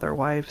with his other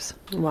wives.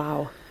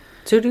 Wow.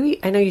 So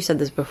I know you said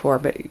this before,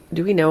 but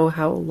do we know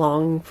how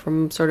long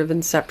from sort of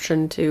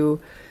inception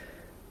to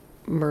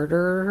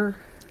murder?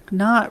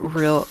 Not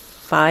real.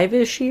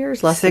 5-ish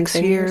years? Less 6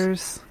 than 10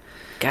 years.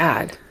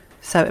 God.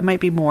 So it might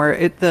be more.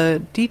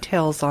 The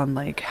details on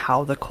like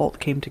how the cult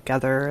came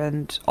together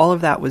and all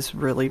of that was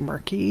really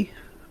murky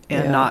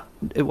and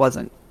it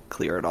wasn't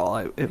clear at all.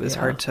 It was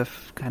hard to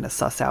kind of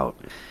suss out.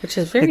 Which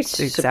is very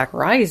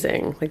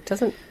surprising. Like,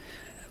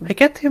 I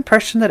get the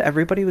impression that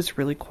everybody was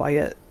really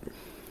quiet.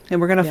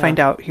 And we're going to find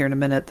out here in a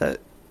minute that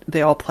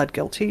they all pled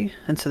guilty,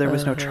 and so there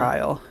was no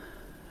trial.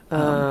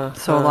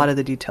 So a lot of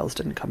the details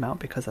didn't come out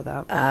because of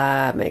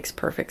that. Makes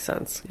perfect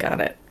sense. Got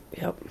it.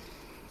 Yep.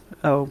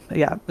 Oh,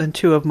 yeah. And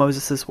 2 of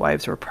Moses'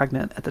 wives were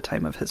pregnant at the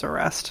time of his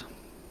arrest.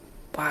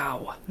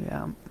 Wow.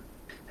 Yeah.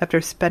 After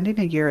spending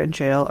a year in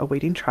jail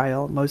awaiting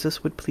trial,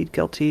 Moses would plead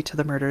guilty to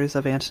the murders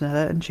of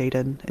Antonetta and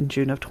Jaden in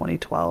June of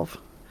 2012.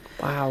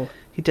 Wow.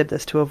 He did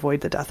this to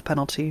avoid the death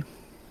penalty.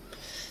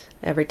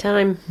 Every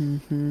time.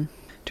 Mm-hmm.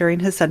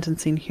 During his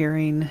sentencing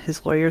hearing,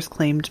 his lawyers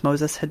claimed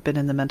Moses had been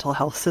in the mental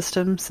health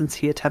system since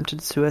he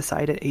attempted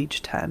suicide at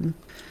age 10.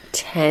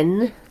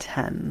 10?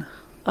 10.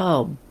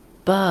 Oh,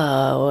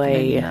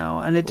 boy. No,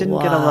 and it didn't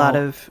get a lot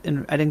of...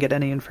 I didn't get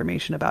any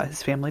information about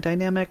his family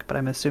dynamic, but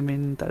I'm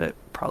assuming that it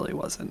probably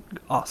wasn't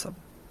awesome.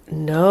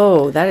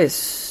 No, that is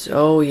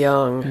so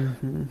young.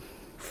 Mm-hmm.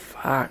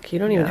 Fuck, you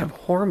don't even have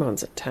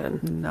hormones at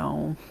 10.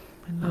 No.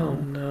 Oh,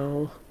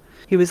 no.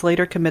 He was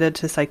later committed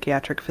to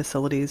psychiatric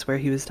facilities where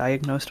he was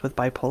diagnosed with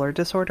bipolar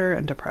disorder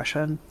and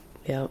depression.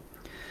 Yep.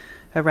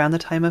 Around the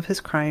time of his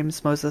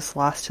crimes, Moses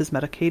lost his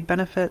Medicaid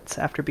benefits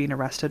after being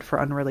arrested for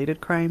unrelated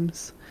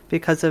crimes.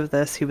 Because of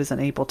this, he was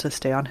unable to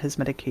stay on his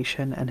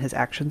medication, and his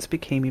actions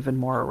became even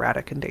more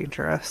erratic and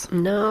dangerous.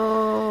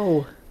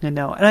 No. I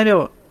know. And I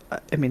know,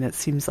 I mean, it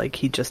seems like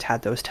he just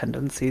had those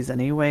tendencies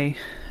anyway,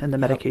 and the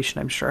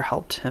medication, I'm sure,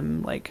 helped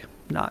him, like,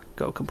 not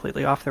go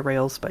completely off the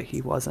rails, but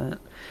he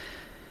wasn't...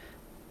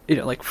 You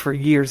know, like, for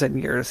years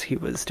and years, he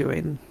was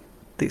doing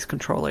these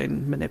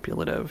controlling,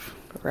 manipulative,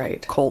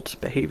 cult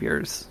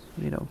behaviors,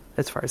 you know,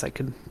 as far as I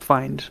can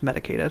find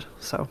medicated,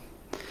 so.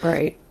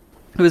 Right.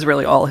 It was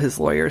really all his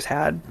lawyers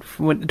had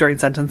during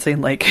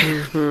sentencing, like,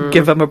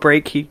 give him a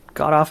break, he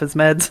got off his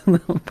meds,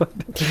 but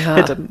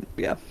it didn't,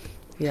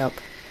 Yep.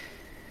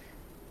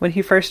 When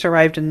he first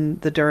arrived in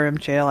the Durham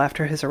jail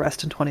after his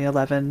arrest in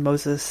 2011,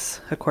 Moses,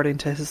 according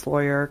to his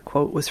lawyer,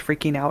 quote, was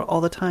freaking out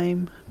all the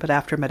time, but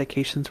after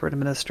medications were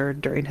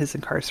administered during his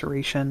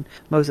incarceration,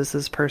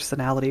 Moses's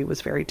personality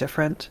was very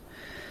different.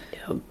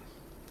 Yep.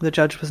 The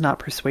judge was not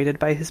persuaded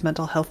by his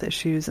mental health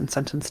issues and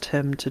sentenced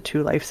him to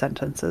 2 life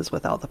sentences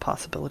without the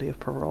possibility of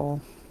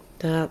parole.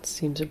 That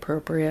seems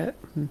appropriate.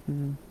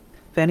 Mm-hmm.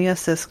 Vania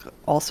Sisk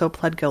also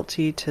pled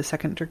guilty to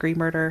second-degree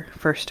murder,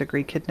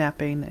 first-degree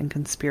kidnapping, and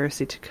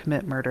conspiracy to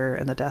commit murder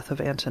in the death of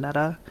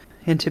Antonetta,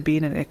 and to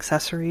being an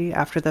accessory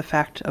after the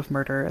fact of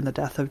murder and the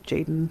death of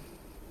Jaden.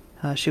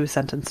 She was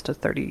sentenced to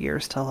 30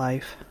 years to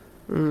life.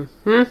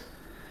 Mm-hmm.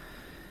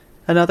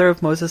 Another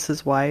of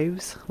Moses's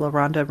wives,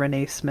 LaRonda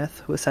Renee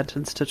Smith, was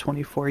sentenced to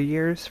 24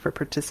 years for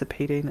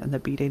participating in the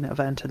beating of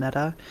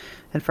Antonetta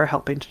and for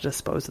helping to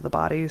dispose of the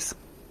bodies.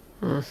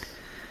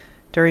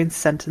 During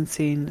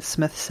sentencing,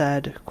 Smith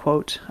said,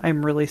 quote,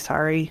 "I'm really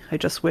sorry. I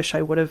just wish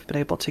I would have been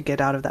able to get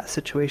out of that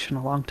situation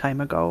a long time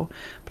ago,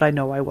 but I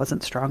know I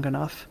wasn't strong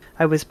enough.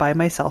 I was by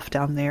myself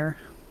down there."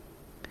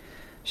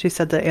 She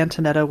said that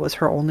Antonetta was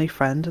her only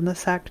friend in the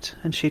sect,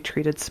 and she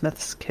treated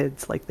Smith's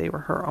kids like they were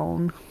her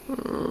own.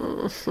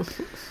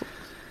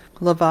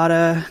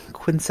 Lavada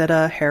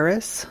Quinceta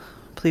Harris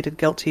pleaded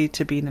guilty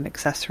to being an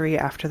accessory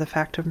after the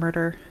fact of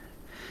murder.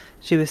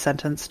 She was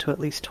sentenced to at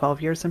least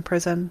 12 years in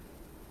prison.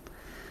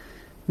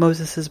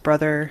 Moses's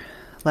brother,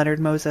 Leonard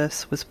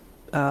Moses, was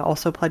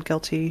also pled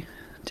guilty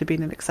to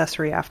being an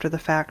accessory after the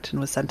fact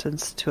and was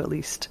sentenced to at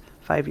least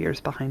 5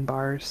 years behind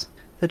bars.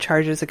 The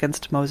charges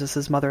against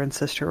Moses's mother and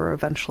sister were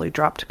eventually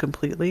dropped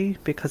completely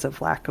because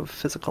of lack of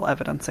physical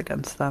evidence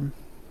against them.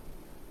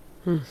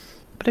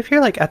 But if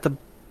you're, like, at the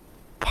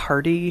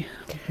party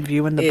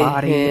viewing the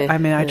body, I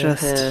mean, I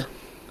just...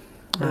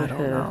 I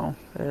don't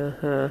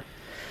know.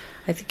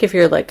 I think if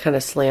you're, like, kind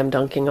of slam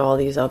dunking all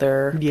these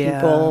other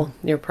people,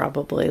 you're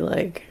probably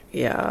like,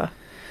 Yeah.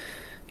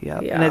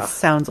 And it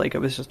sounds like it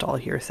was just all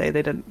hearsay.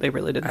 They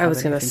really didn't have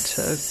anything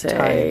to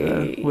tie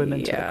the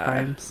women to the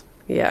crimes.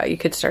 Yeah, you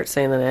could start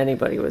saying that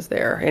anybody was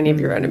there. Any of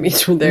your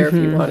enemies were there if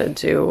you wanted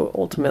to,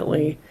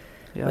 ultimately,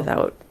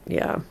 without,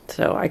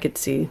 So I could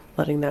see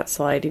letting that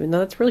slide, even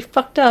though it's really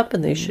fucked up,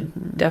 and they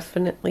should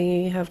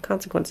definitely have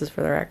consequences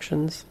for their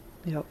actions.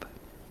 Yep.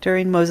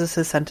 During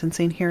Moses'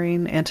 sentencing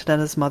hearing,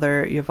 Antonetta's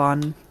mother,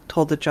 Yvonne,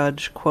 told the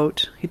judge,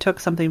 quote, "He took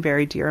something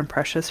very dear and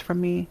precious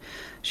from me.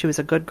 She was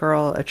a good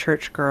girl, a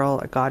church girl,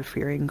 a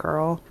God-fearing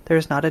girl. There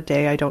is not a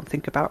day I don't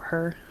think about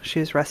her.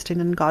 She is resting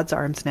in God's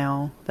arms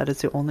now. That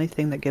is the only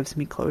thing that gives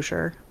me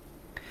closure."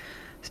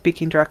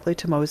 Speaking directly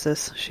to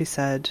Moses, she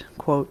said,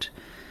 quote,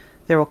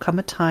 "There will come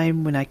a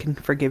time when I can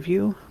forgive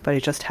you, but I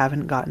just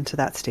haven't gotten to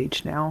that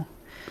stage now.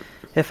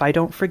 If I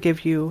don't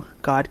forgive you,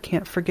 God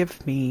can't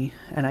forgive me,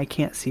 and I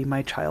can't see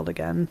my child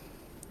again.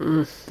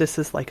 This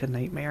is like a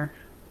nightmare."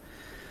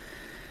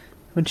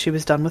 When she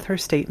was done with her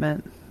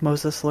statement,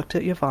 Moses looked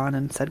at Yvonne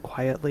and said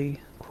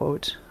quietly,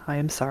 quote, "I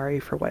am sorry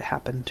for what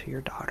happened to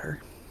your daughter."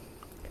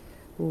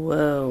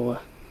 Whoa.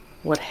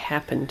 What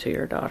happened to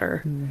your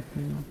daughter?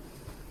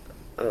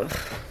 Ugh.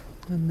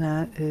 And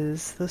that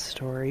is the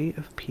story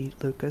of Pete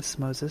Lucas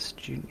Moses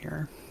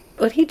Jr.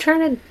 What are you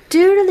trying to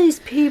do to these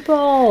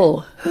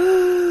people?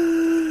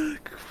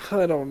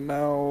 I don't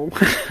know.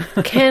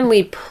 Can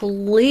we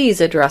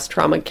please address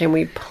trauma? Can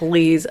we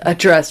please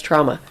address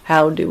trauma?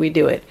 How do we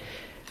do it?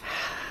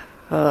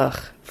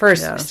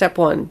 First, step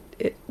one,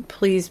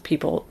 please,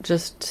 people,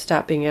 just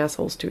stop being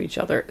assholes to each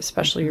other,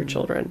 especially your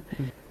children.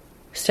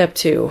 Step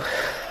two,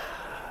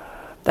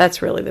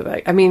 That's really the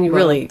big. I mean, you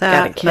really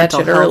got to catch mental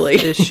it health early.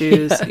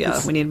 issues. Yes.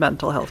 Yeah, we need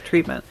mental health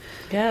treatment.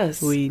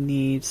 Yes. We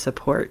need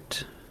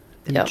support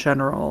in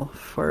general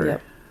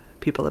for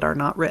people that are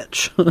not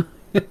rich.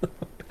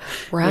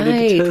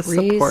 Right. To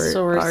support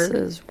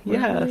Resources.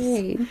 Yes.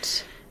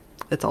 Right.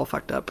 It's all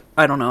fucked up.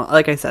 I don't know.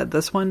 Like I said,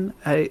 this one,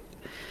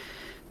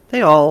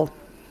 they all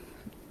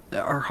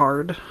are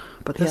hard,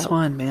 but this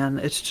one, man,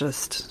 it's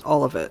just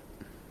all of it.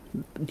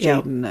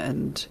 Jaden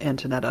and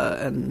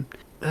Antonetta and,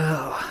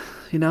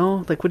 you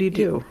know, like, what do you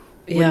do?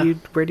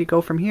 Where do you go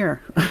from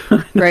here?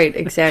 Right,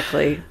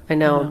 exactly. I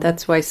know.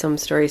 That's why some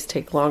stories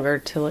take longer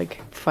to,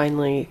 like,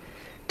 finally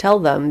tell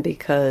them,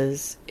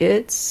 because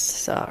it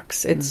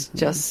sucks. It's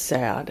just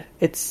sad.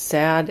 It's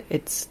sad.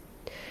 It's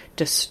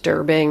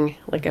disturbing.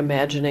 Like,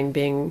 imagining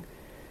being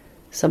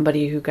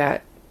somebody who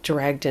got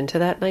dragged into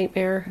that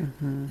nightmare,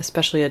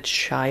 especially a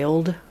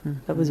child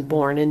that was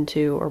born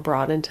into or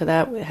brought into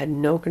that, had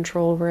no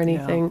control over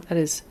anything. That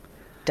is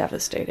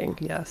devastating.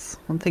 Yes.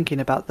 I'm thinking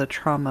about the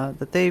trauma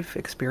that they've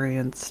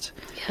experienced.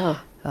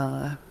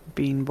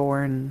 Being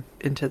born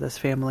into this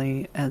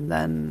family and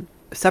then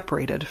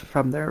separated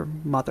from their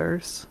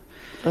mothers.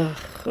 Ugh,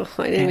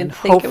 I didn't even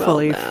think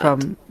hopefully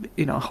about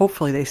that.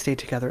 Hopefully they stay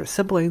together as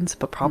siblings,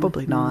 but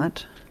probably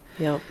not.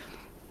 Yep.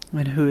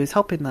 And who is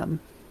helping them?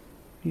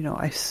 You know,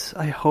 I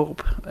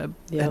hope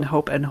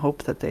and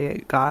hope that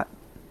they got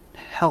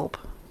help,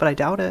 but I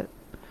doubt it.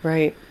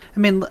 Right. I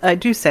mean, I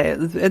do say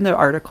in the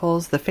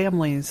articles, the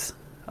families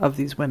of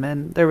these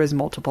women, there was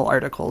multiple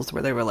articles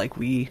where they were like,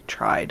 we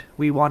tried,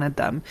 we wanted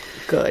them.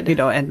 Good. You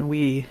know, and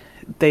we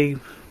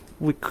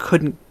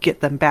couldn't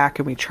get them back,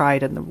 and we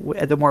tried, and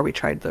the more we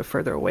tried, the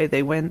further away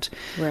they went.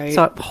 Right.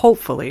 So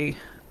hopefully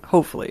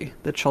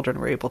the children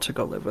were able to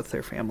go live with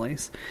their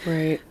families.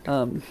 Right.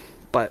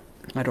 But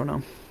I don't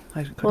know.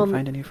 I couldn't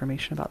find any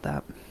information about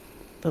that.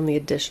 And the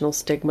additional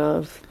stigma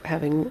of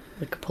having,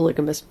 like,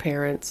 polygamous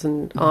parents,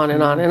 and on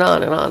and on and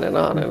on and on and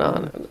on and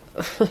on.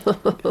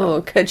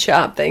 Oh, good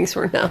job. Thanks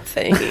for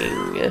nothing.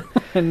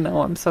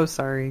 No, I'm so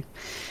sorry.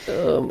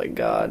 Oh my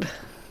God.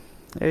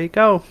 There you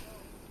go.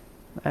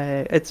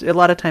 It's a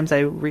lot of times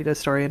I read a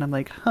story and I'm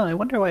like, I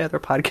wonder why other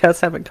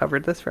podcasts haven't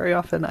covered this very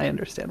often. I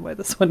understand why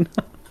this one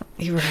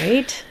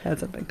Right?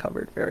 hasn't been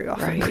covered very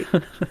often. Right.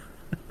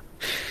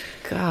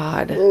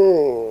 God.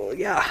 Oh,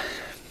 yeah.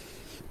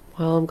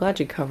 Well, I'm glad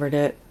you covered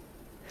it.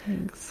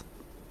 Thanks.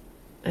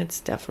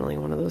 It's definitely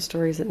one of those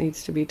stories that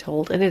needs to be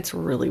told. And it's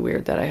really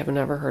weird that I have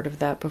never heard of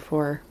that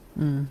before.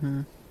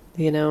 Mm-hmm.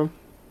 You know?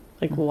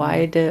 Like,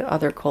 why do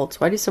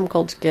some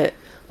cults get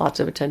lots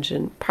of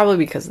attention? Probably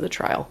because of the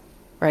trial,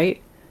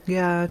 right?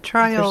 Yeah,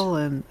 trial.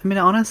 And I mean,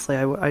 honestly,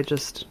 I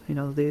just, you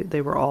know,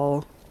 they were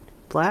all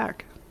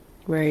black.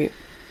 Right.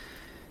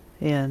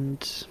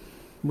 And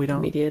we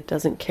don't... The media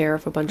doesn't care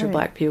if a bunch of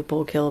black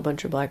people kill a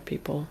bunch of black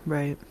people.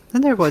 Right.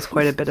 And there was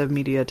quite a bit of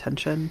media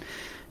attention.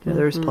 You know,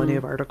 there was plenty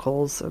of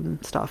articles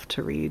and stuff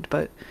to read,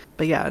 but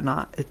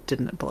yeah, it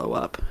didn't blow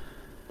up.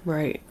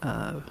 Right.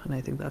 And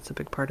I think that's a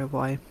big part of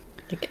why.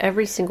 Like,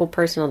 every single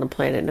person on the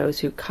planet knows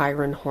who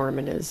Kyron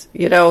Horman is.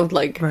 You know,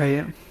 like...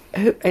 Right.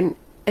 And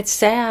it's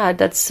sad.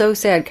 That's so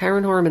sad.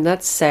 Kyron Horman,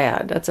 that's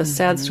sad. That's a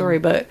sad story,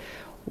 but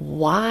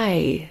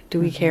why do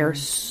we care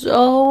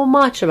so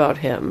much about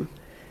him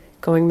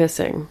going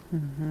missing?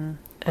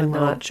 And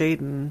not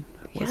Jaden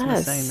was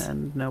missing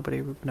and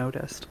nobody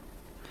noticed.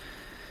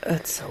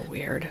 That's so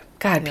weird.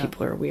 God,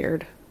 people are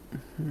weird.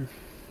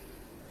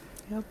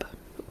 Yep.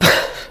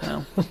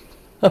 Well.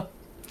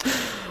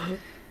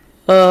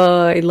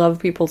 I love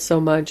people so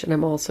much, and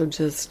I'm also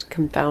just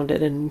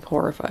confounded and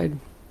horrified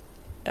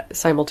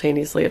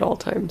simultaneously at all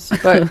times.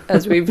 But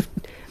as we've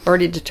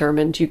already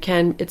determined,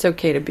 it's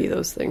okay to be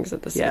those things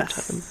at the same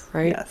time,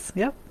 right? Yes.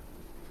 Yep.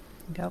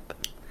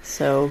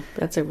 So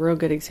that's a real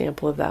good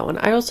example of that one.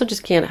 I also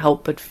just can't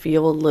help but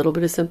feel a little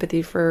bit of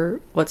sympathy for,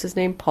 what's his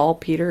name?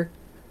 Pete.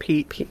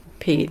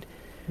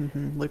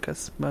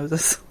 Lucas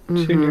Moses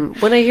Jr.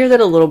 When I hear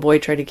that a little boy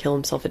tried to kill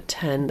himself at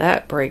 10,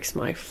 that breaks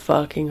my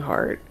fucking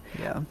heart.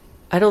 Yeah.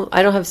 I don't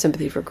have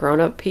sympathy for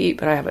grown-up Pete,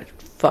 but I have a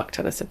fuck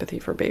ton of sympathy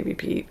for baby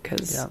Pete,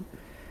 because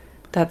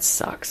that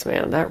sucks,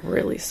 man. That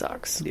really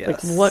sucks.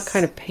 Yes. Like, what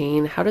kind of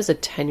pain? How does a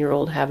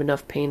 10-year-old have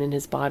enough pain in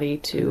his body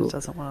to... He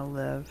doesn't want to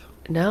live.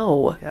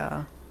 No.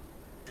 Yeah.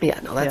 Yeah,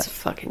 no, that's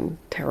fucking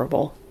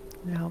terrible.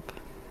 Yep.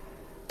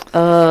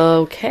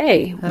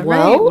 Okay.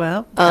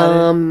 Well,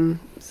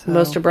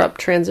 most abrupt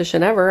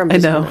transition ever. I'm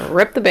just going to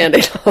rip the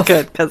Band-Aid off.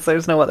 Good, because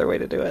there's no other way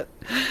to do it.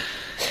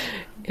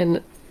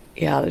 And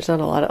yeah, there's not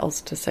a lot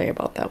else to say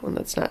about that one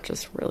that's not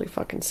just really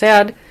fucking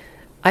sad.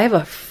 I have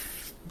a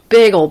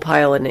big old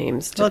pile of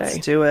names today. Let's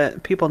do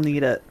it. People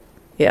need it.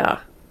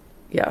 Yeah.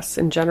 Yes,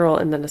 in general,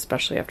 and then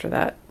especially after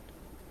that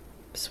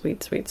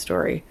sweet, sweet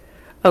story.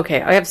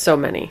 Okay, I have so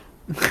many.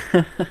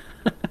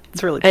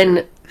 It's really true.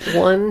 And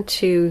 1,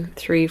 2,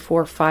 3,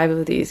 4, 5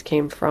 of these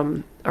came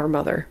from our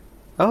mother.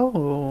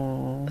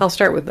 Oh. I'll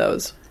start with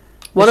those.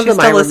 One of them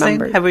I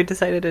remember. Have we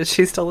decided, is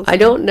she still listening? I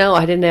don't know.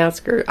 I didn't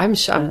ask her. I'm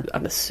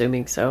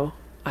assuming so.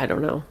 I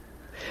don't know.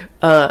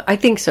 I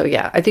think so,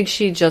 yeah. I think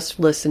she just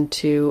listened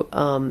to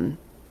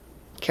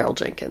Carol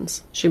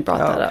Jenkins. She brought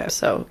that okay. up.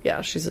 So,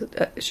 yeah,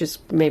 she's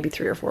maybe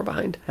 3 or 4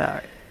 behind. All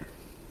right.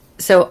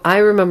 So I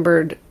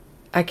remembered,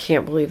 I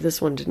can't believe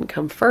this one didn't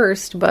come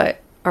first,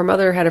 but our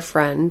mother had a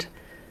friend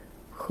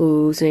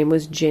whose name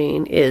was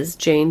Jane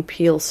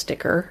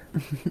Peelsticker.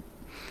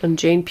 And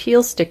Jane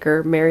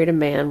Peelsticker married a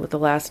man with the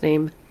last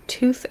name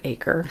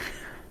Toothaker.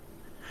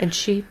 And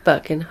she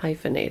fucking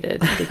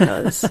hyphenated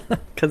because...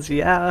 Because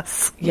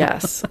yes.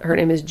 Yes. Her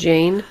name is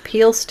Jane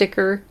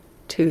Peelsticker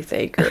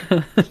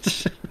Toothaker.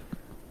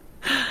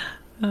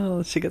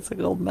 Oh, she gets a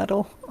gold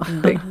medal.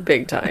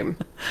 Big time.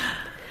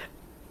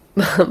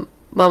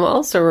 Mom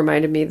also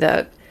reminded me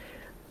that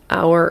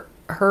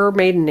her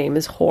maiden name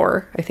is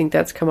Hoar. I think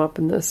that's come up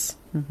in this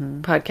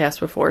podcast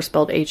before,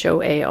 spelled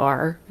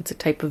Hoar. It's a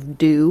type of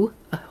dew,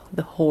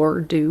 the Hoar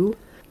dew.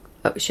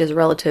 She has a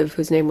relative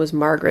whose name was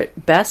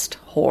Margaret Best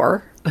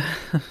Hoar.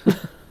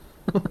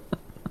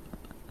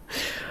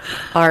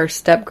 Our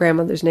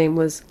step-grandmother's name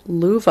was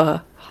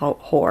Luva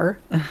Hoar,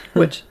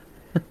 which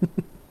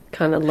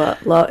kind of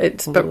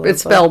it's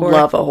spelled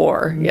love a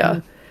whore,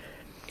 yeah.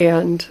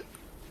 And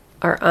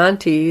our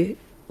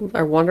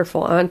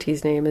wonderful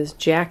auntie's name is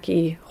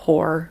Jackie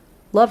Hoar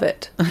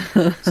Lovett.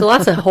 So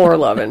lots of whore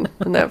loving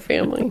in that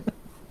family.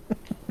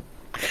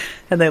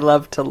 And they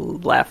love to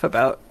laugh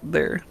about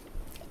their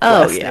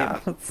Oh, last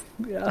yeah. name.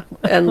 Yeah.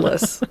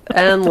 Endless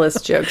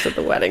jokes at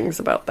the weddings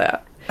about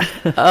that.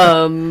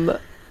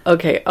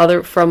 Okay,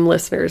 other from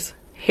listeners.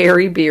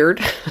 Hairy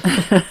Beard.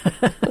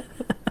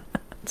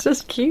 It's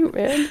just cute,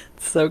 man.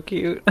 So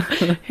cute.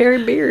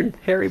 Hairy Beard.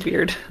 Hairy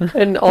Beard.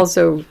 And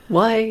also,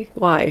 why?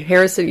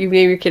 Harrison, you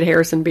name your kid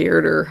Harrison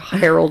Beard or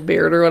Harold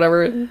Beard or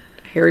whatever.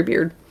 Hairy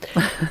Beard.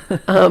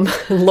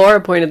 Laura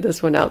pointed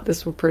this one out.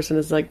 This person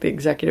is like the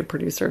executive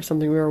producer of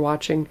something we were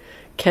watching.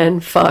 Ken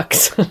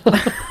Fucks.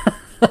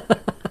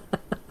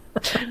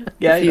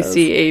 Yeah,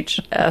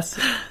 F-U-C-H-S.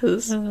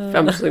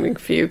 I'm assuming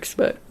Fuchs,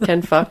 but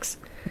Ken Fucks.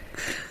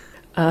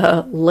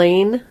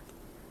 Lane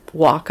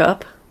Walk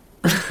Up.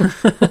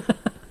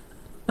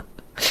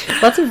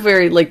 Lots of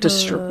very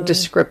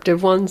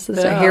descriptive ones.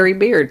 It's a hairy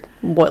beard.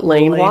 What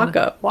Lane Walk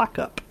Up? Walk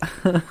Up.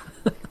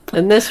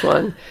 And this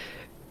one,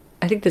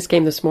 I think this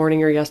came this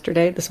morning or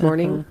yesterday. This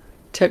morning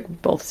took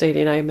both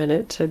Sadie and I a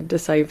minute to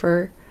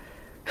decipher.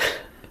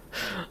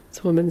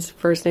 This woman's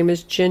first name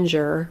is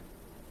Ginger,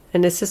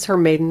 and is this her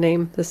maiden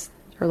name? This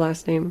her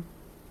last name?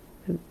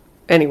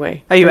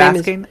 Anyway, Are you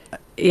asking?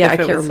 Yeah, I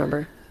can't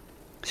remember.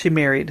 She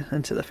married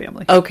into the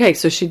family. Okay,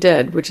 so she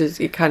did, which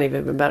is kind of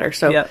even better.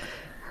 So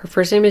her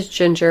first name is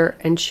Ginger,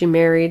 and she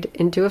married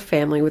into a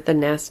family with the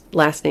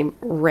last name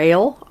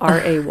Rail,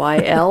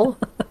 R-A-Y-L.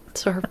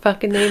 So her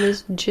fucking name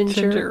is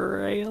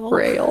Ginger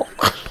Rail.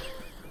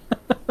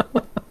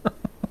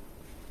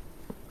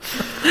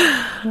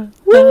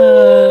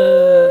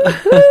 Woo!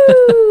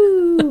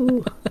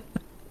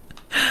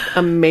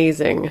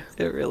 Amazing.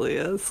 It really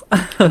is.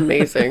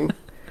 Amazing.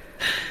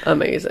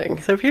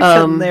 So if you're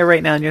sitting there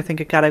right now and you're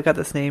thinking, God, I've got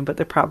this name, but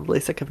they're probably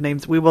sick of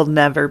names. We will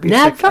never be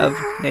sick of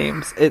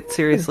names. It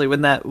seriously,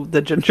 when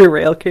the Ginger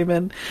Rail came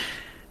in,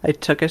 I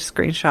took a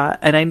screenshot,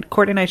 and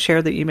Courtney and I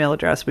shared the email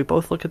address. We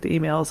both look at the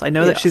emails. I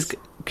know that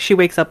she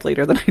wakes up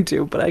later than I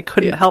do, but I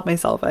couldn't help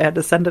myself. I had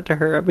to send it to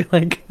her. I'd be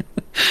like,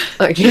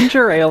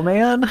 Ginger Ale,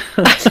 man.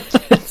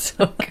 It's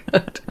so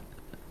good.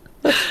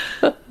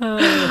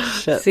 Oh,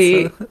 shit.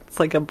 See, so it's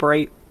like a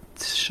bright,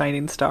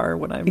 shining star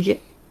when I'm...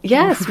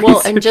 Yes,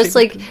 well, and just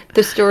like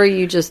the story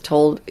you just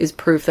told is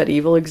proof that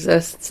evil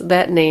exists,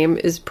 that name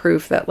is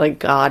proof that like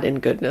God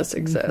and goodness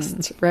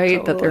exists, right?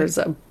 Totally.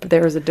 That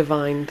there's a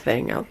divine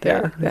thing out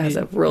there that has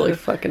a really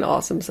fucking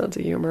awesome sense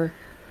of humor.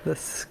 The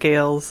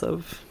scales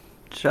of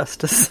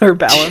justice are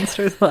balanced,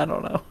 or I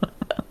don't know.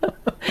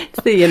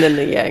 It's the yin and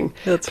the yang.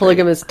 That's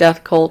polygamous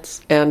death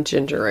cults and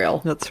ginger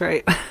ale. That's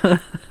right.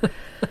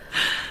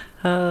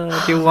 Do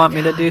you want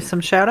me to do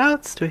some shout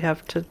outs? Do we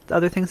have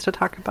other things to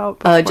talk about?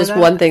 Just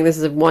one thing. This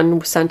is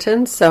one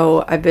sentence.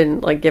 So I've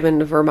been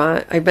given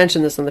Vermont. I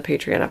mentioned this on the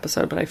Patreon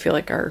episode, but I feel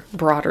like our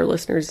broader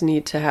listeners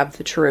need to have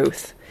the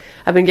truth.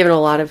 I've been given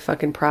a lot of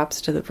fucking props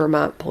to the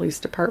Vermont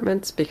police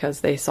departments because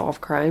they solve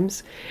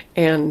crimes.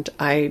 And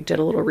I did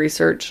a little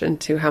research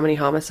into how many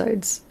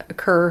homicides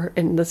occur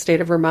in the state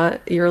of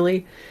Vermont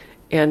yearly.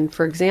 And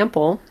for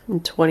example,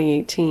 in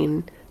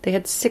 2018, they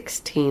had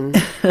 16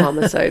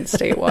 homicides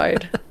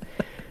statewide.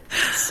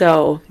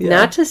 So,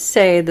 not to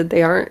say that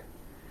they aren't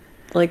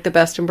like the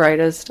best and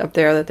brightest up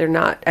there, that they're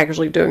not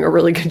actually doing a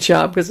really good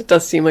job, because it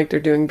does seem like they're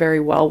doing very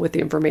well with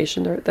the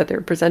information that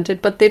they're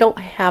presented, but they don't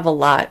have a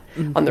lot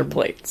on their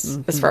plates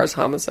as far as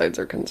homicides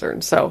are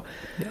concerned. So,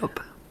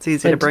 it's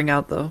easy to bring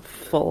out the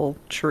full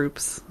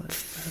troops.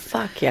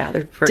 Fuck yeah,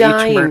 they're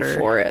dying each murder.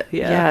 For it.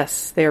 Yeah.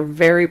 Yes, they're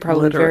very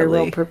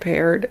well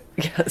prepared.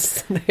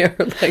 Yes, they are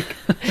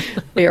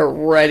they are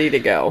ready to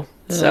go.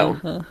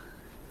 So,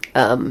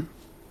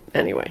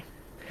 anyway,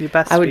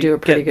 I would do a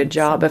pretty good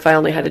job if I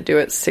only had to do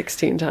it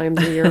 16 times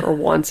a year or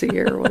once a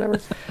year or whatever.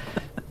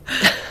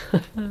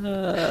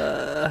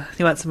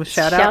 You want some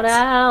shout outs? Shout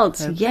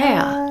outs,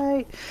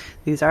 yeah.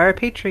 These are our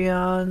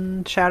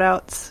Patreon shout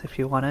outs. If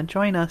you want to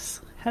join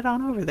us, head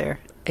on over there.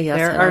 Yes,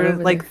 there head on are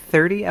over like there.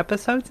 30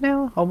 episodes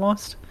now,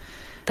 almost.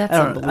 That's I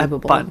don't know, unbelievable.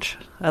 a bunch.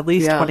 At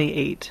least Yeah.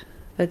 28.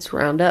 Let's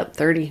round up.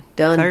 30.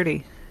 Done.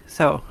 30.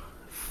 So,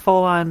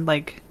 full on,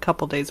 like,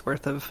 couple days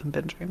worth of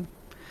binging.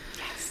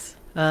 Yes.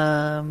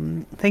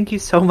 Thank you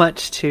so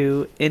much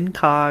to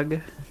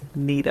Incognito.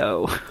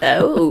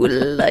 Oh,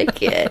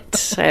 like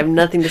it. I have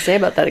nothing to say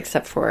about that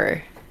except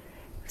for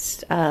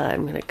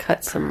I'm going to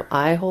cut some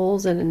eye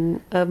holes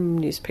in a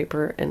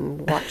newspaper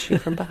and watch you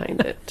from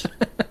behind it.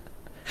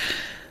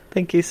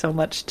 Thank you so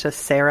much to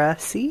Sarah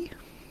C.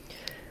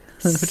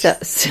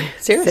 Sarah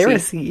Sarah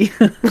C.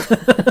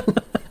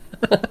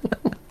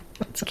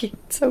 It's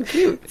cute. So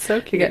cute.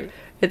 So cute.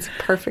 It's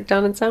perfect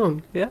on its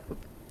own. Yeah.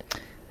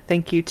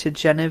 Thank you to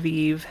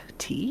Genevieve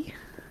T.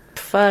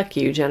 Fuck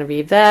you,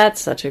 Genevieve.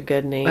 That's such a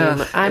good name.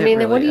 Ugh, I it mean,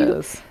 really what do you...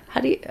 is.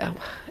 How do you...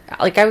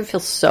 like, I would feel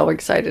so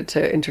excited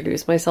to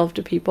introduce myself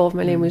to people if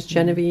my name was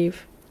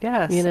Genevieve.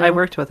 Yes, You know? I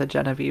worked with a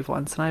Genevieve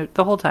once, and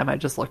the whole time I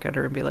just look at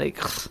her and be like,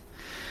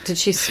 Did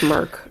she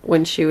smirk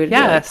when she would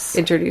Yes.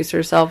 introduce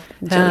herself?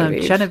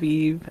 Genevieve.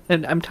 Genevieve.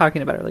 And I'm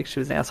talking about her like she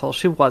was an asshole.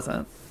 She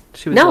wasn't.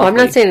 She was No, I'm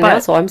lovely, not saying an but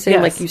asshole. I'm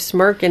saying yes. like you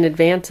smirk in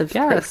advance of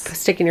Yes.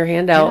 sticking your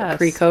hand out Yes.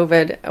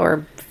 pre-COVID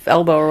or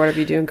elbow or whatever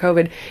you do in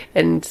COVID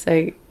and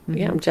say,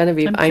 yeah, I'm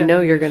Genevieve. I'm I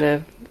know Genevieve. you're going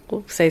to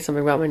say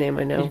something about my name.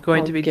 I know. You're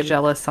going I'll to be give-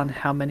 jealous on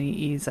how many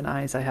E's and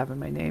I's I have in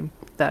my name.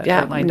 That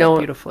Yeah, lined no- up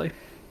beautifully.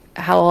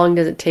 How long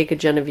does it take a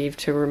Genevieve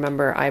to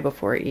remember I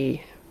before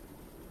E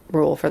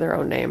rule for their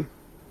own name?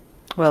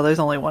 Well, there's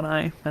only one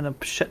I and a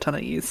shit ton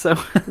of E's, so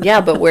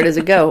Yeah, but where does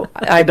it go?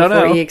 I don't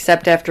before know. E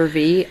except after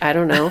V? I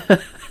don't know.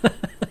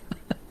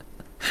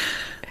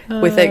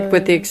 With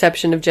the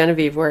exception of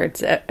Genevieve, where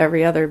it's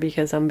every other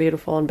because I'm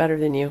beautiful and better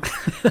than you.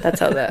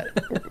 That's how that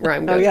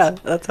rhyme goes. oh yeah,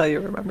 that's how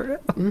you remember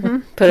it.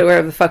 Put it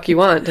wherever the fuck you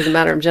want. Doesn't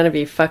matter. I'm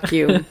Genevieve. Fuck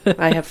you.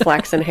 I have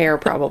flaxen hair,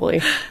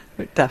 probably.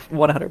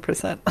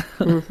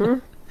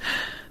 100%.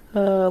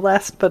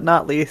 Last but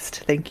not least,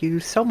 thank you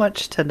so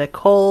much to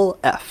Nicole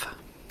F.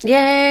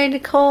 Yay,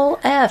 Nicole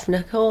F.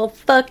 Nicole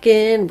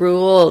fucking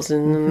rules.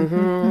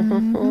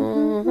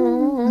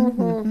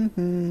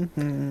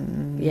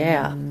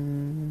 Yeah.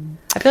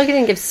 I feel like I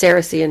didn't give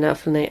Sarah C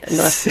enough.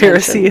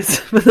 Sarah C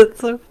is, but it's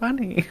so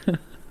funny.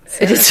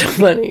 It is so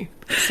funny.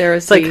 Sarah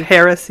It's C. like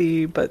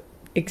heresy, but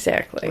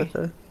Exactly. with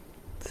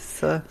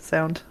a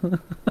sound.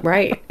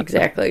 Right,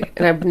 exactly.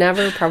 And I've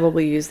never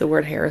probably used the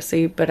word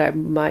heresy, but I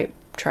might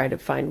try to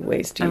find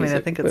ways to I mean, use I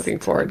it think it's moving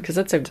forward because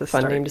that's a to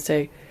fun start. name to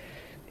say.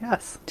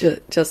 Yes.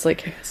 Just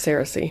like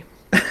Sarah C.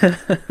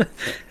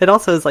 It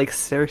also is like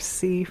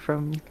Cersei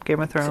from Game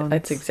of Thrones.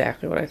 That's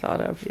exactly what I thought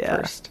of Yeah.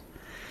 first.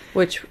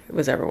 Which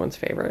was everyone's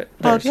favorite.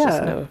 Well, There's just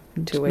yeah. no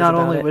two ways Not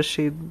about only it. was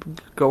she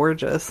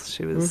gorgeous,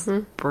 she was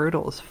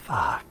brutal as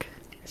fuck.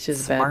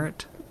 She's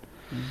Smart.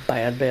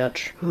 bad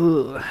bitch.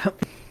 Ooh.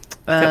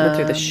 Went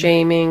through the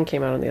shaming,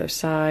 came out on the other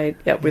side.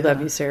 Yep, we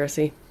love you, Sarah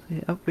C.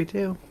 Yep, we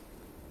do.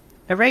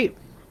 All right.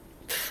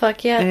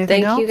 Fuck yeah.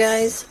 Anything Thank you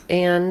else? guys.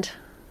 And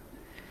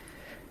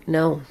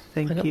no,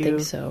 Thank I don't you. think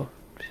so.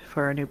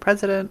 For our new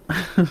president.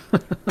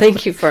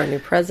 Thank you for our new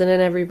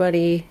president,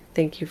 everybody.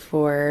 Thank you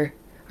for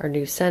our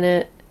new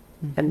Senate.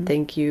 Mm-hmm. And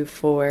thank you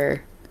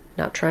for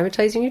not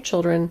traumatizing your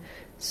children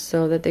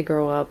so that they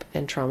grow up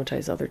and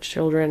traumatize other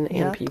children and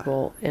Yep.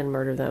 people and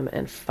murder them.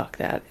 And fuck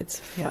that.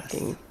 It's Yes.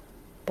 fucking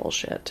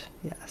bullshit.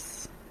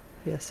 Yes.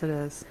 Yes, it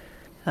is.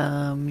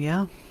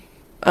 Yeah.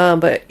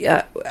 But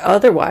yeah,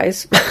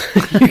 otherwise,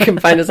 you can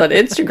find us on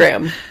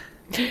Instagram,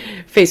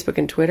 Facebook,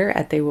 and Twitter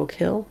at They Will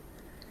Kill.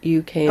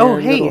 You can. Oh,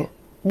 hey.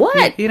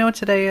 What? You know what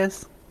today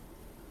is?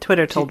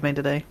 Twitter told me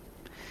today.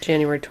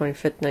 January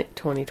 25th,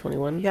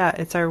 2021. Yeah,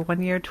 it's our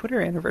 1-year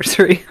Twitter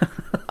anniversary.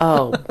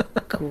 Oh,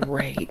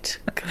 great.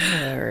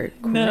 Good.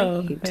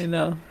 Great. I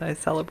know. I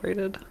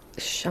celebrated.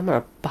 I'm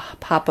going to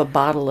pop a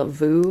bottle of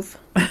Vouv.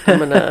 I'm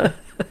going to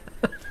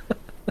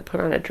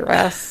put on a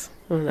dress.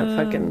 I'm going to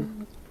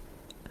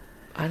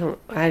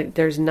fucking...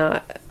 there's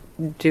not...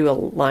 Do a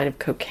line of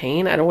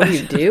cocaine. I don't know what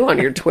you do on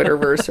your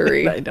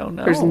Twitterversary. I don't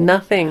know. There's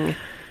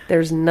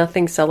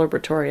nothing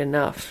celebratory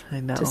enough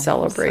I know, to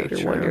celebrate so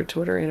your true. 1-year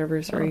Twitter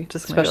anniversary.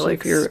 Just especially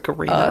if you're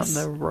scream us.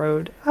 on the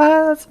road.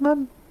 Ah, it's my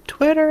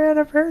Twitter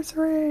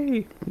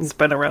anniversary.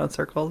 Spin around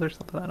circles or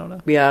something. I don't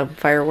know. Yeah,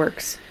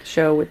 fireworks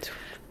show with...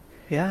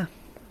 Yeah.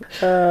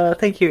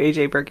 Thank you,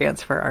 AJ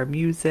Bergantz, for our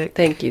music.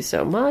 Thank you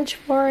so much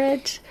for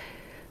it.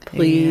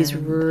 Please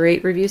And-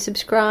 rate, review,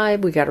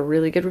 subscribe. We got a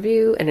really good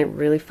review, and it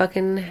really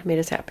fucking made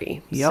us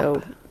happy. Yep.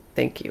 So,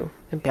 thank you.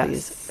 And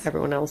please, Yes.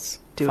 everyone else,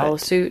 Do follow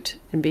it. suit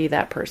and be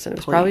that person. It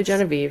was probably Please.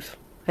 Genevieve.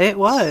 It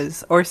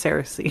was. Or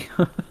Sarah C.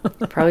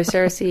 Probably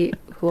Sarah C.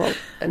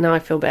 Now I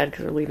feel bad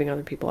because we're leaving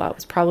other people out.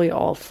 It's probably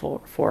all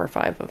four or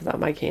five of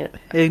them. I can't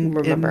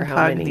remember how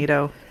many.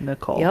 Incognito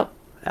Nicole. Yep.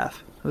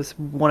 F. It was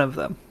one of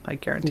them, I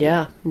guarantee.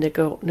 Yeah,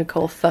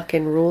 Nicole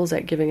fucking rules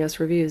at giving us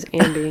reviews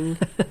and being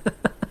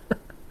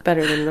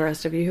better than the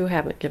rest of you who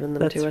haven't given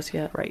them That's to us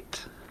yet.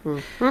 right.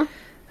 Mhm.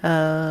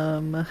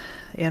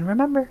 And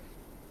remember,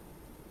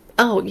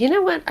 Oh, you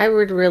know what I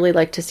would really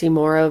like to see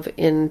more of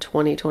in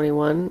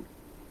 2021?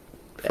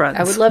 friends.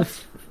 I would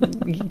love,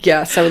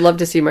 yes, I would love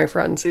to see my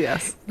friends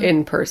Yes.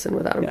 in person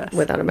without a, Yes.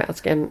 without a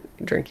mask and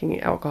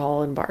drinking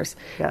alcohol in bars.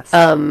 Yes.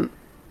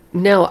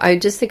 No, I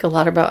just think a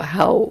lot about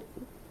how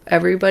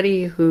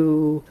everybody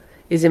who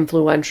is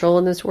influential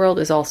in this world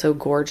is also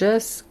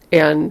gorgeous.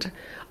 And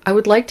I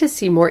would like to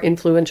see more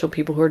influential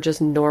people who are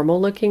just normal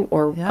looking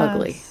or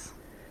ugly.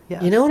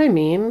 Yes. You know what I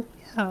mean?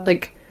 Yeah.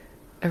 Like,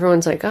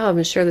 everyone's like, oh, I'm going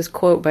to share this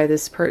quote by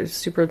this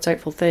super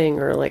insightful thing,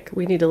 or like,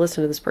 we need to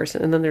listen to this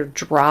person. And then they're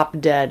drop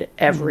dead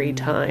every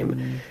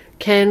time.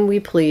 Can we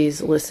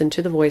please listen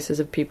to the voices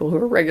of people who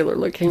are regular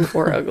looking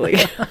or ugly?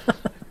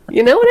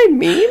 You know what I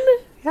mean?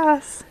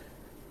 Yes.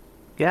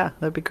 Yeah,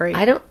 that'd be great.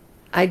 I don't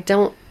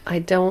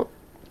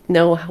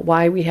know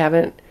why we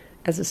haven't,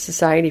 as a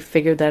society,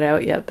 figured that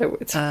out yet. That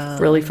it's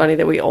really funny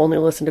that we only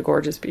listen to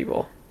gorgeous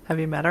people. Have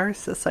you met our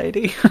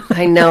society?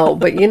 I know,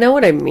 but you know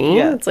what I mean?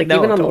 Yeah, It's like, no,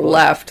 even on totally. the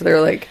left,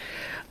 they're like,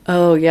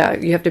 oh yeah,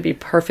 you have to be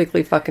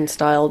perfectly fucking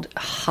styled,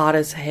 hot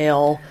as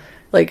hell,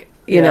 like,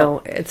 you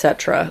know,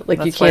 etc. Like,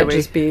 you That's why can't we-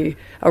 just be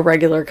a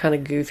regular kind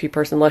of goofy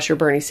person unless you're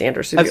Bernie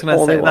Sanders, I who's was the going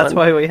to only say, one. that's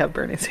why we have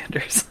Bernie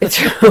Sanders. It's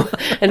true.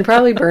 And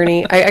probably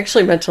Bernie. I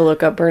actually meant to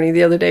look up Bernie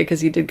the other day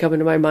because he did come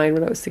into my mind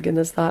when I was thinking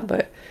this thought,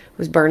 but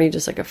was Bernie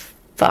just like a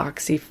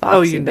foxy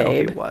Oh, you know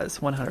babe? he was,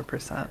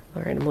 100%.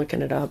 All right, I'm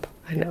looking it up.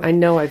 I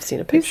know I've seen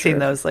a picture. We've seen of-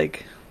 those,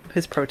 like,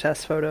 his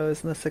protest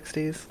photos in the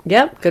 60s.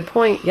 Yep, good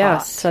point. Yeah,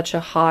 Hot. such a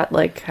hot,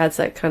 like, has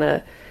that kind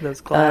of,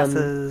 Those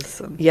glasses.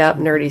 and, yep,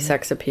 nerdy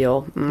sex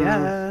appeal.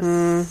 Yes.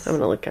 I'm going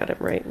to look at him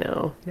right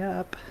now.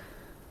 Yep.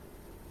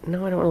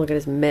 No, I don't want to look at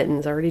his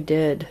mittens. I already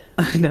did.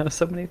 I know,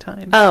 so many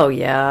times. Oh,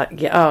 yeah.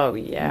 Oh,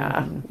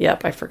 yeah.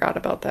 Yep, I forgot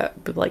about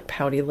that. But, like,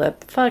 pouty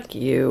lip. Fuck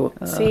you.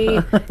 See?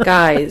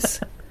 Guys,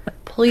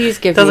 please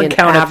give me Doesn't an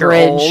count if you're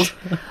average.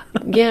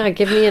 Yeah,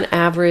 give me an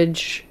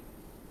average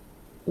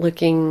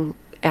looking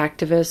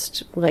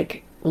activist,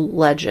 like,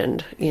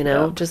 legend, you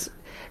know? Yep. Just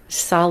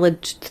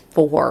solid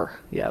 4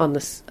 Yep. on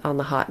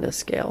the hotness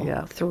scale.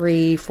 Yep.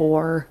 3,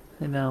 4.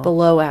 I know.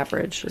 Below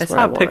average is I what saw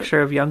I a want.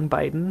 picture of young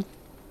Biden.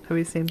 Have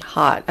you seen?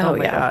 Hot. Oh,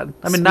 my yeah. God.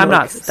 I mean, Smoke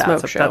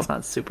that's show.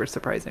 not super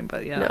surprising,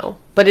 but yeah. No,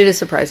 but it is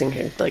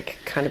surprising, like,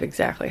 kind of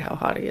exactly how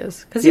hot he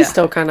is. Because he's Yeah.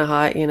 still kind of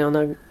hot, you know, in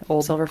the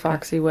Old- Silver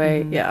Foxy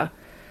way. Yeah.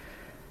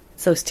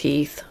 It's those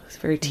teeth. It's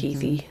very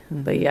teethy.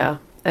 But yeah,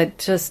 I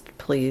just,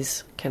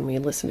 please, can we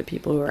listen to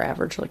people who are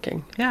average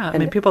looking? Yeah, I And-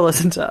 mean, people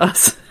listen to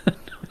us.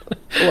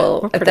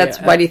 Well, pretty that's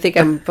why do you think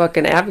I'm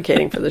fucking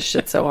advocating for this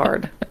shit so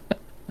hard?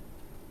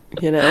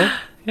 You know?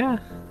 Yeah,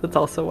 that's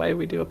also why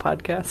we do a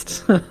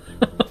podcast.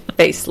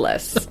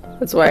 Faceless.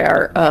 That's why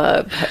our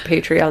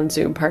Patreon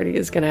Zoom party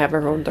is going to have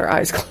everyone with their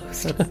eyes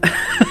closed.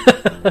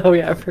 Oh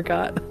yeah, I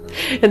forgot.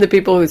 And the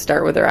people who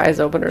start with their eyes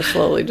open are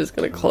slowly just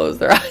going to close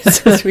their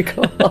eyes as we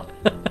go along.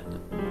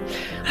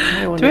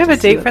 Do we have a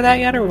date for that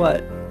yet, or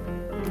what?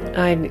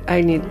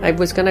 I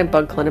was gonna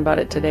bug Clint about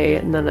it today,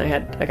 and then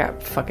I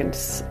got fucking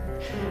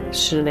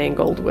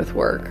shenangled with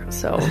work.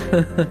 So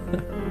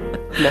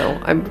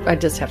no, I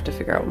just have to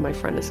figure out when my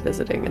friend is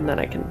visiting, and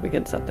then we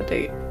can set the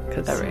date.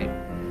 Cause All right.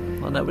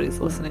 Well, nobody's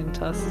listening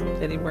to us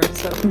anymore,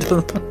 so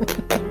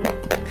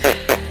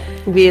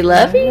we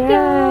love you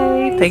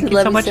guys. thank you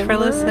Love so much for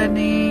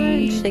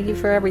listening. Thank you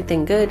for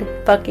everything. Good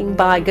fucking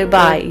bye.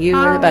 Goodbye. You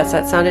are the best.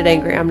 That sounded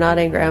angry. I'm not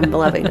angry. I'm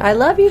loving. I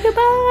love you.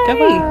 Goodbye.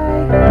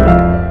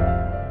 Goodbye.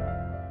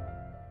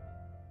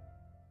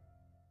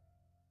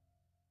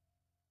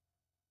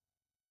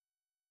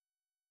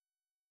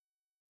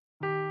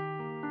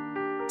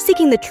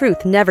 Seeking the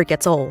truth never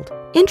gets old.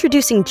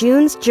 Introducing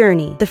June's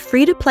Journey, the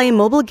free-to-play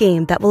mobile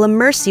game that will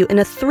immerse you in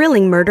a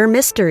thrilling murder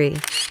mystery.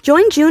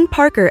 Join June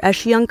Parker as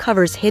she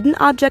uncovers hidden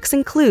objects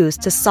and clues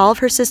to solve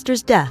her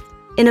sister's death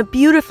in a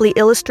beautifully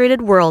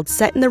illustrated world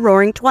set in the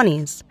Roaring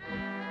 '20s.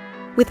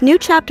 With new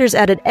chapters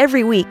added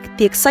every week,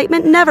 the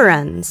excitement never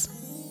ends.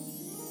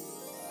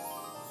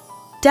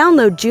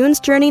 Download June's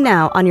Journey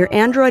now on your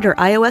Android or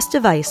iOS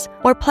device,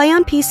 or play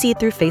on PC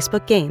through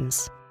Facebook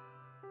Games.